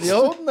twist. The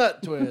old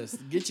nut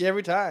twist. Get you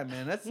every time,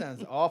 man. That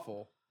sounds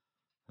awful.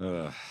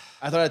 Ugh.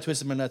 I thought I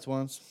twisted my nuts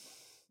once.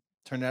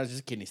 Turned out it's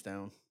just a kidney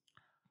stone.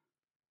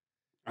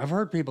 I've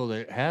heard people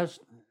that has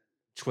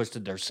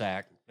twisted their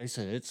sack. They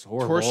said it's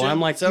horrible. Torsion.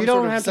 I'm like, some you don't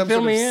sort of- have to some fill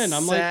sort me of in.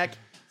 I'm like,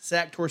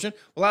 sack torsion.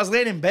 Well, I was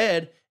laying in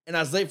bed and I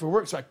was late for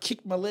work, so I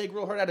kicked my leg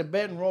real hard out of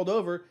bed and rolled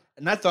over.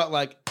 And I thought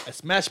like I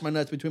smashed my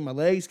nuts between my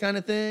legs, kind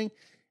of thing.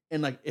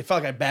 And like it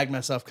felt like I bagged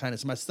myself, kind of.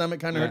 So my stomach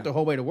kind of Yeah. hurt the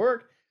whole way to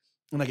work.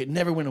 And like it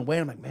never went away.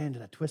 I'm like, man,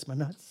 did I twist my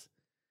nuts?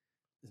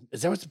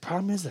 Is that what the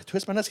problem is? Did I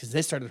twist my nuts? Because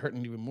they started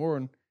hurting even more.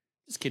 And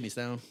just kidney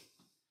stone.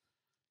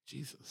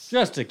 Jesus.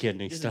 just a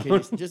kidney Just a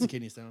stone. just a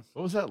kidney stone.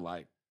 What was that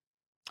like?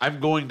 I'm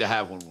going to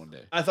have one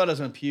day. I thought I was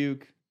gonna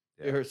puke.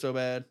 Yeah. It hurt so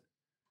bad.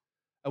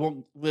 I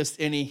won't list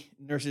any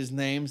nurses'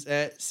 names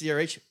at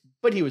CRH,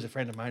 but he was a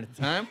friend of mine at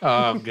the time.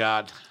 Oh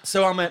God.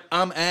 So I'm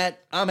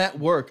at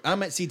work.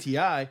 I'm at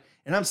CTI,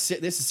 and I'm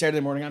sitting. This is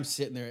Saturday morning. I'm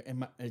sitting there,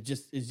 and it's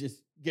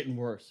just getting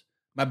worse.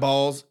 My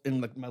balls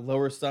and like my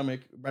lower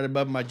stomach, right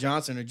above my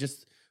Johnson, are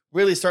just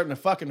really starting to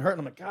fucking hurt. And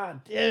I'm like,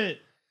 God damn it!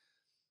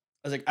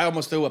 I was like, I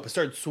almost threw up. I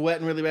started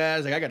sweating really bad. I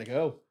was like, I gotta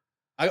go.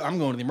 I'm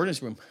going to the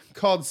emergency room.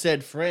 Called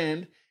said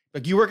friend.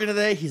 Like, you working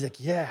today? He's like,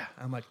 yeah.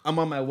 I'm like, I'm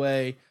on my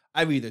way.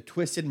 I've either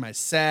twisted my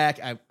sack.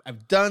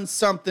 I've done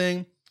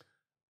something.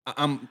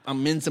 I'm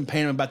in some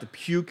pain. I'm about to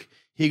puke.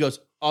 He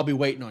goes, I'll be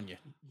waiting on you.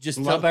 Just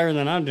A tell lot better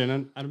than I'm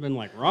doing. I'd have been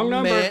like, wrong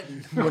number.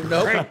 Man, well,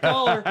 nope. Great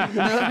caller.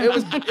 No, he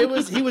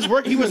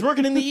was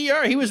working in the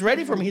ER. He was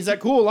ready for me. He's like,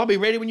 cool, I'll be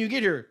ready when you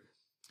get here.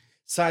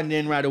 Signed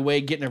in right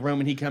away, get in a room,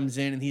 and he comes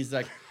in and he's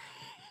like,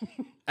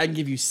 I can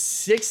give you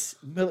 6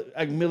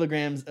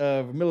 milliliters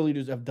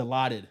of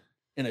Dilaudid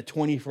in a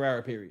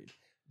 24-hour period.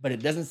 But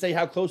it doesn't say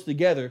how close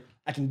together.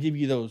 I can give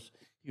you those.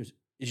 He goes,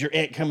 is your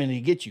aunt coming to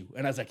get you?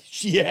 And I was like,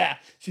 yeah,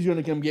 she's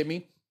gonna come get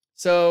me.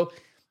 So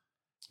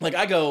like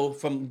I go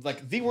from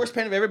like the worst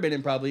pain I've ever been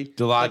in, probably.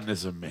 Dilaudid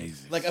is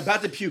amazing. Like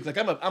about to puke. Like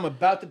I'm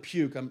about to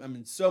puke. I'm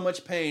in so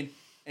much pain.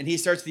 And he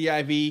starts the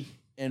IV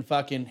and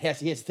fucking he has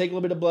to take a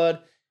little bit of blood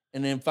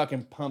and then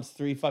fucking pumps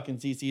 3 fucking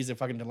cc's of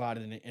fucking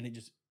Dilaudid in it. And it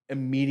just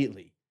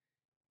immediately,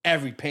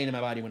 every pain in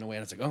my body went away.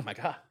 And I was like, oh my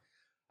God,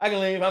 I can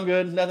leave. I'm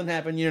good. Nothing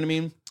happened. You know what I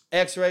mean?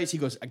 X-rays. He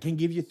goes, I can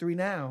give you 3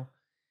 now.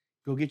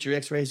 Go get your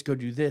X-rays. Go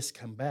do this.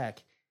 Come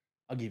back.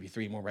 I'll give you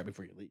 3 more right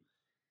before you leave.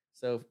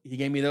 So he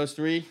gave me those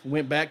 3,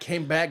 went back,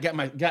 came back,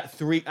 got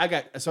 3. I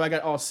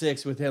got all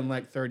 6 within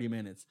like 30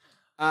 minutes.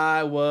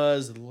 I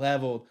was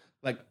leveled,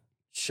 like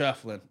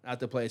shuffling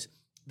out the place.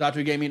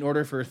 Doctor gave me an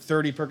order for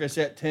 30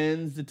 Percocet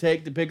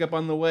 10s to pick up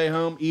on the way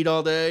home, eat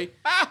all day.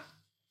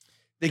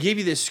 They gave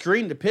you this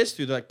screen to piss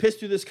through. They're like, piss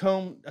through this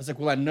cone. I was like,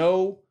 well, I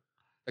know.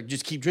 Like,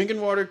 just keep drinking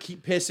water,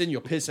 keep pissing,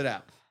 you'll piss it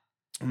out.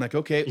 I'm like,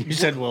 okay. You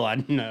said, well, I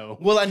know.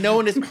 Will I know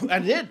when it's, I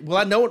did. Will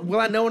I know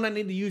when I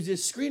need to use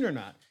this screen or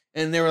not?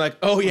 And they were like,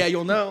 oh yeah,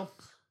 you'll know.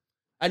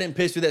 I didn't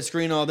piss through that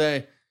screen all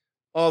day,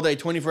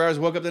 24 hours.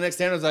 Woke up the next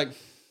day and I was like,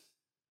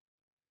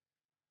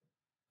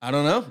 I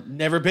don't know.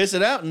 Never piss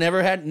it out.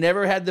 Never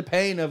had the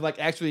pain of like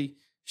actually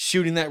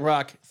shooting that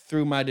rock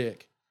through my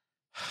dick.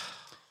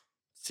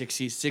 6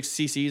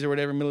 cc's or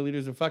whatever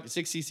milliliters of fucking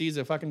 6 cc's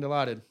of fucking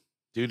Dilaudid.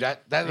 Dude,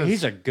 that is,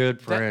 He's a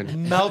good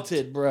friend.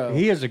 Melted, bro.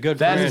 He is a good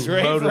that friend. is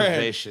great friend.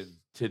 motivation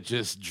to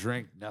just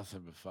drink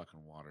nothing but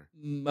fucking water.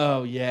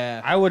 Oh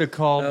yeah. I would have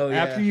called, Oh,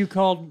 yeah. after you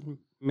called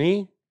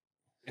me,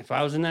 if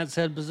I was in that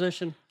said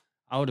position,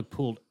 I would have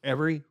pulled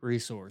every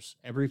resource,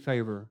 every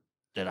favor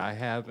that I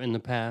have in the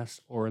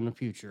past or in the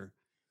future,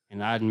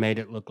 and I'd made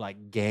it look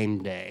like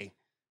game day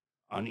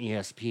on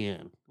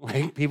ESPN.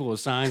 Like people with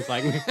signs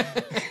like,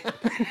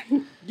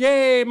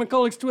 yay,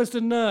 Macaulay's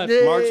Twisted Nuts,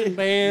 Yay. marching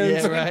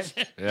bands. Yeah,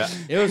 right. Yeah.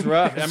 It was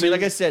rough. I mean,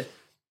 like I said,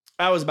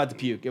 I was about to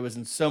puke. It was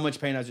in so much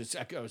pain. I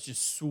was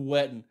just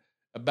sweating,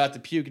 about to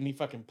puke, and he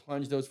fucking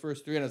plunged those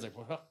first 3, and I was like,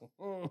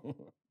 well,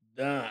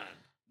 done.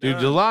 Dude,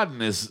 Done.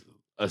 Dilaudid is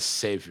a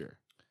savior.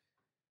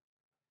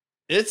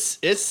 It's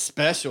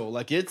special.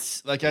 Like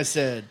it's like I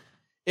said,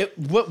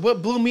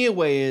 what blew me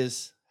away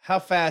is how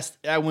fast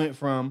I went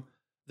from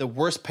the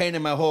worst pain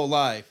in my whole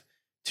life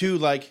to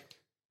like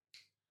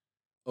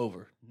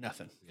over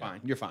nothing. Yeah.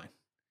 Fine, you're fine.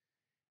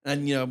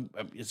 And you know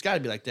it's got to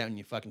be like that when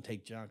you fucking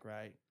take junk,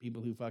 right?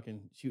 People who fucking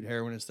shoot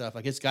heroin and stuff,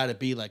 like it's got to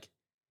be like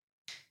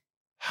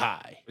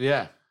high.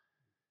 Yeah.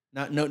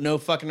 No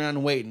fucking around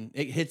and waiting.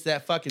 It hits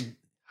that fucking Dude,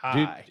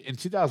 high. in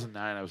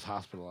 2009, I was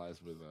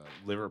hospitalized with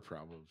liver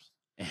problems,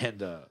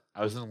 and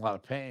I was in a lot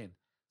of pain.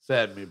 So they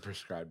had me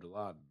prescribed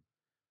Dilaudid.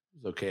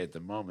 It was okay at the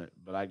moment,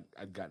 but I'd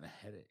gotten a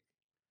headache.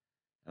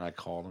 And I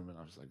called him, and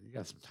I was like, you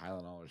got some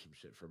Tylenol or some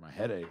shit for my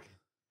headache?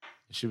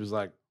 And she was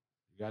like,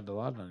 you got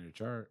Dilaudid on your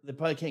chart. They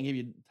probably can't give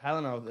you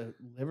Tylenol with a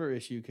liver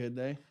issue, could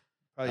they?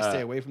 Probably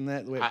stay away from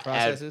that, the way it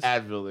processes.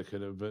 Advil they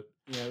could have, but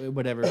Yeah,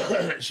 whatever.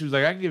 she was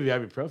like, I can give you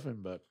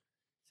ibuprofen, but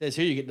Says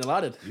here you get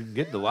Dilaudid. you can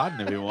get Dilaudid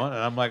if you want.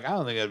 And I'm like, I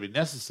don't think that'd be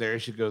necessary.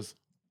 She goes,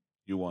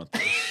 you want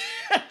this?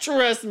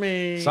 Trust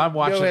me. So I'm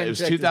watching Go ahead it. It and was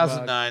check this box.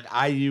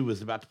 2009. IU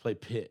was about to play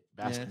Pitt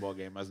basketball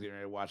game. I was getting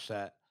ready to watch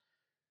that.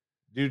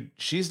 Dude,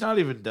 she's not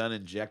even done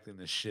injecting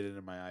this shit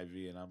into my IV,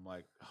 and I'm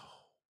like,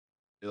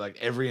 oh, like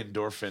every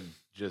endorphin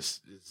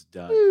just is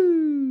done.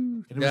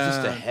 Woo. And it was just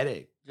a Done.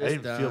 headache. I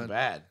Just didn't feel done.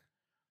 bad.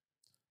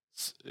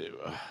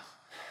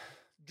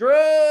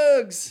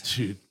 Drugs.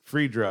 Dude,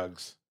 free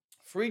drugs.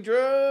 Free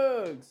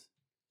drugs.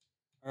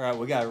 All right,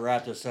 we got to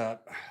wrap this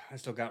up. I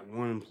still got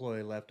one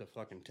employee left to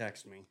fucking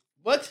text me.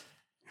 What?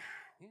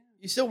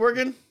 You still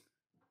working?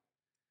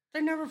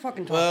 They never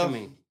fucking talk Well, to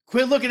me.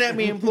 quit looking at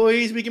me,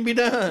 employees. We can be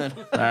done.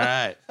 All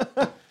right.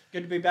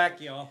 Good to be back,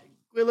 y'all.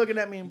 Quit looking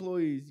at me,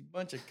 employees. You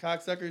bunch of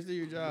cocksuckers. Do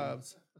your jobs.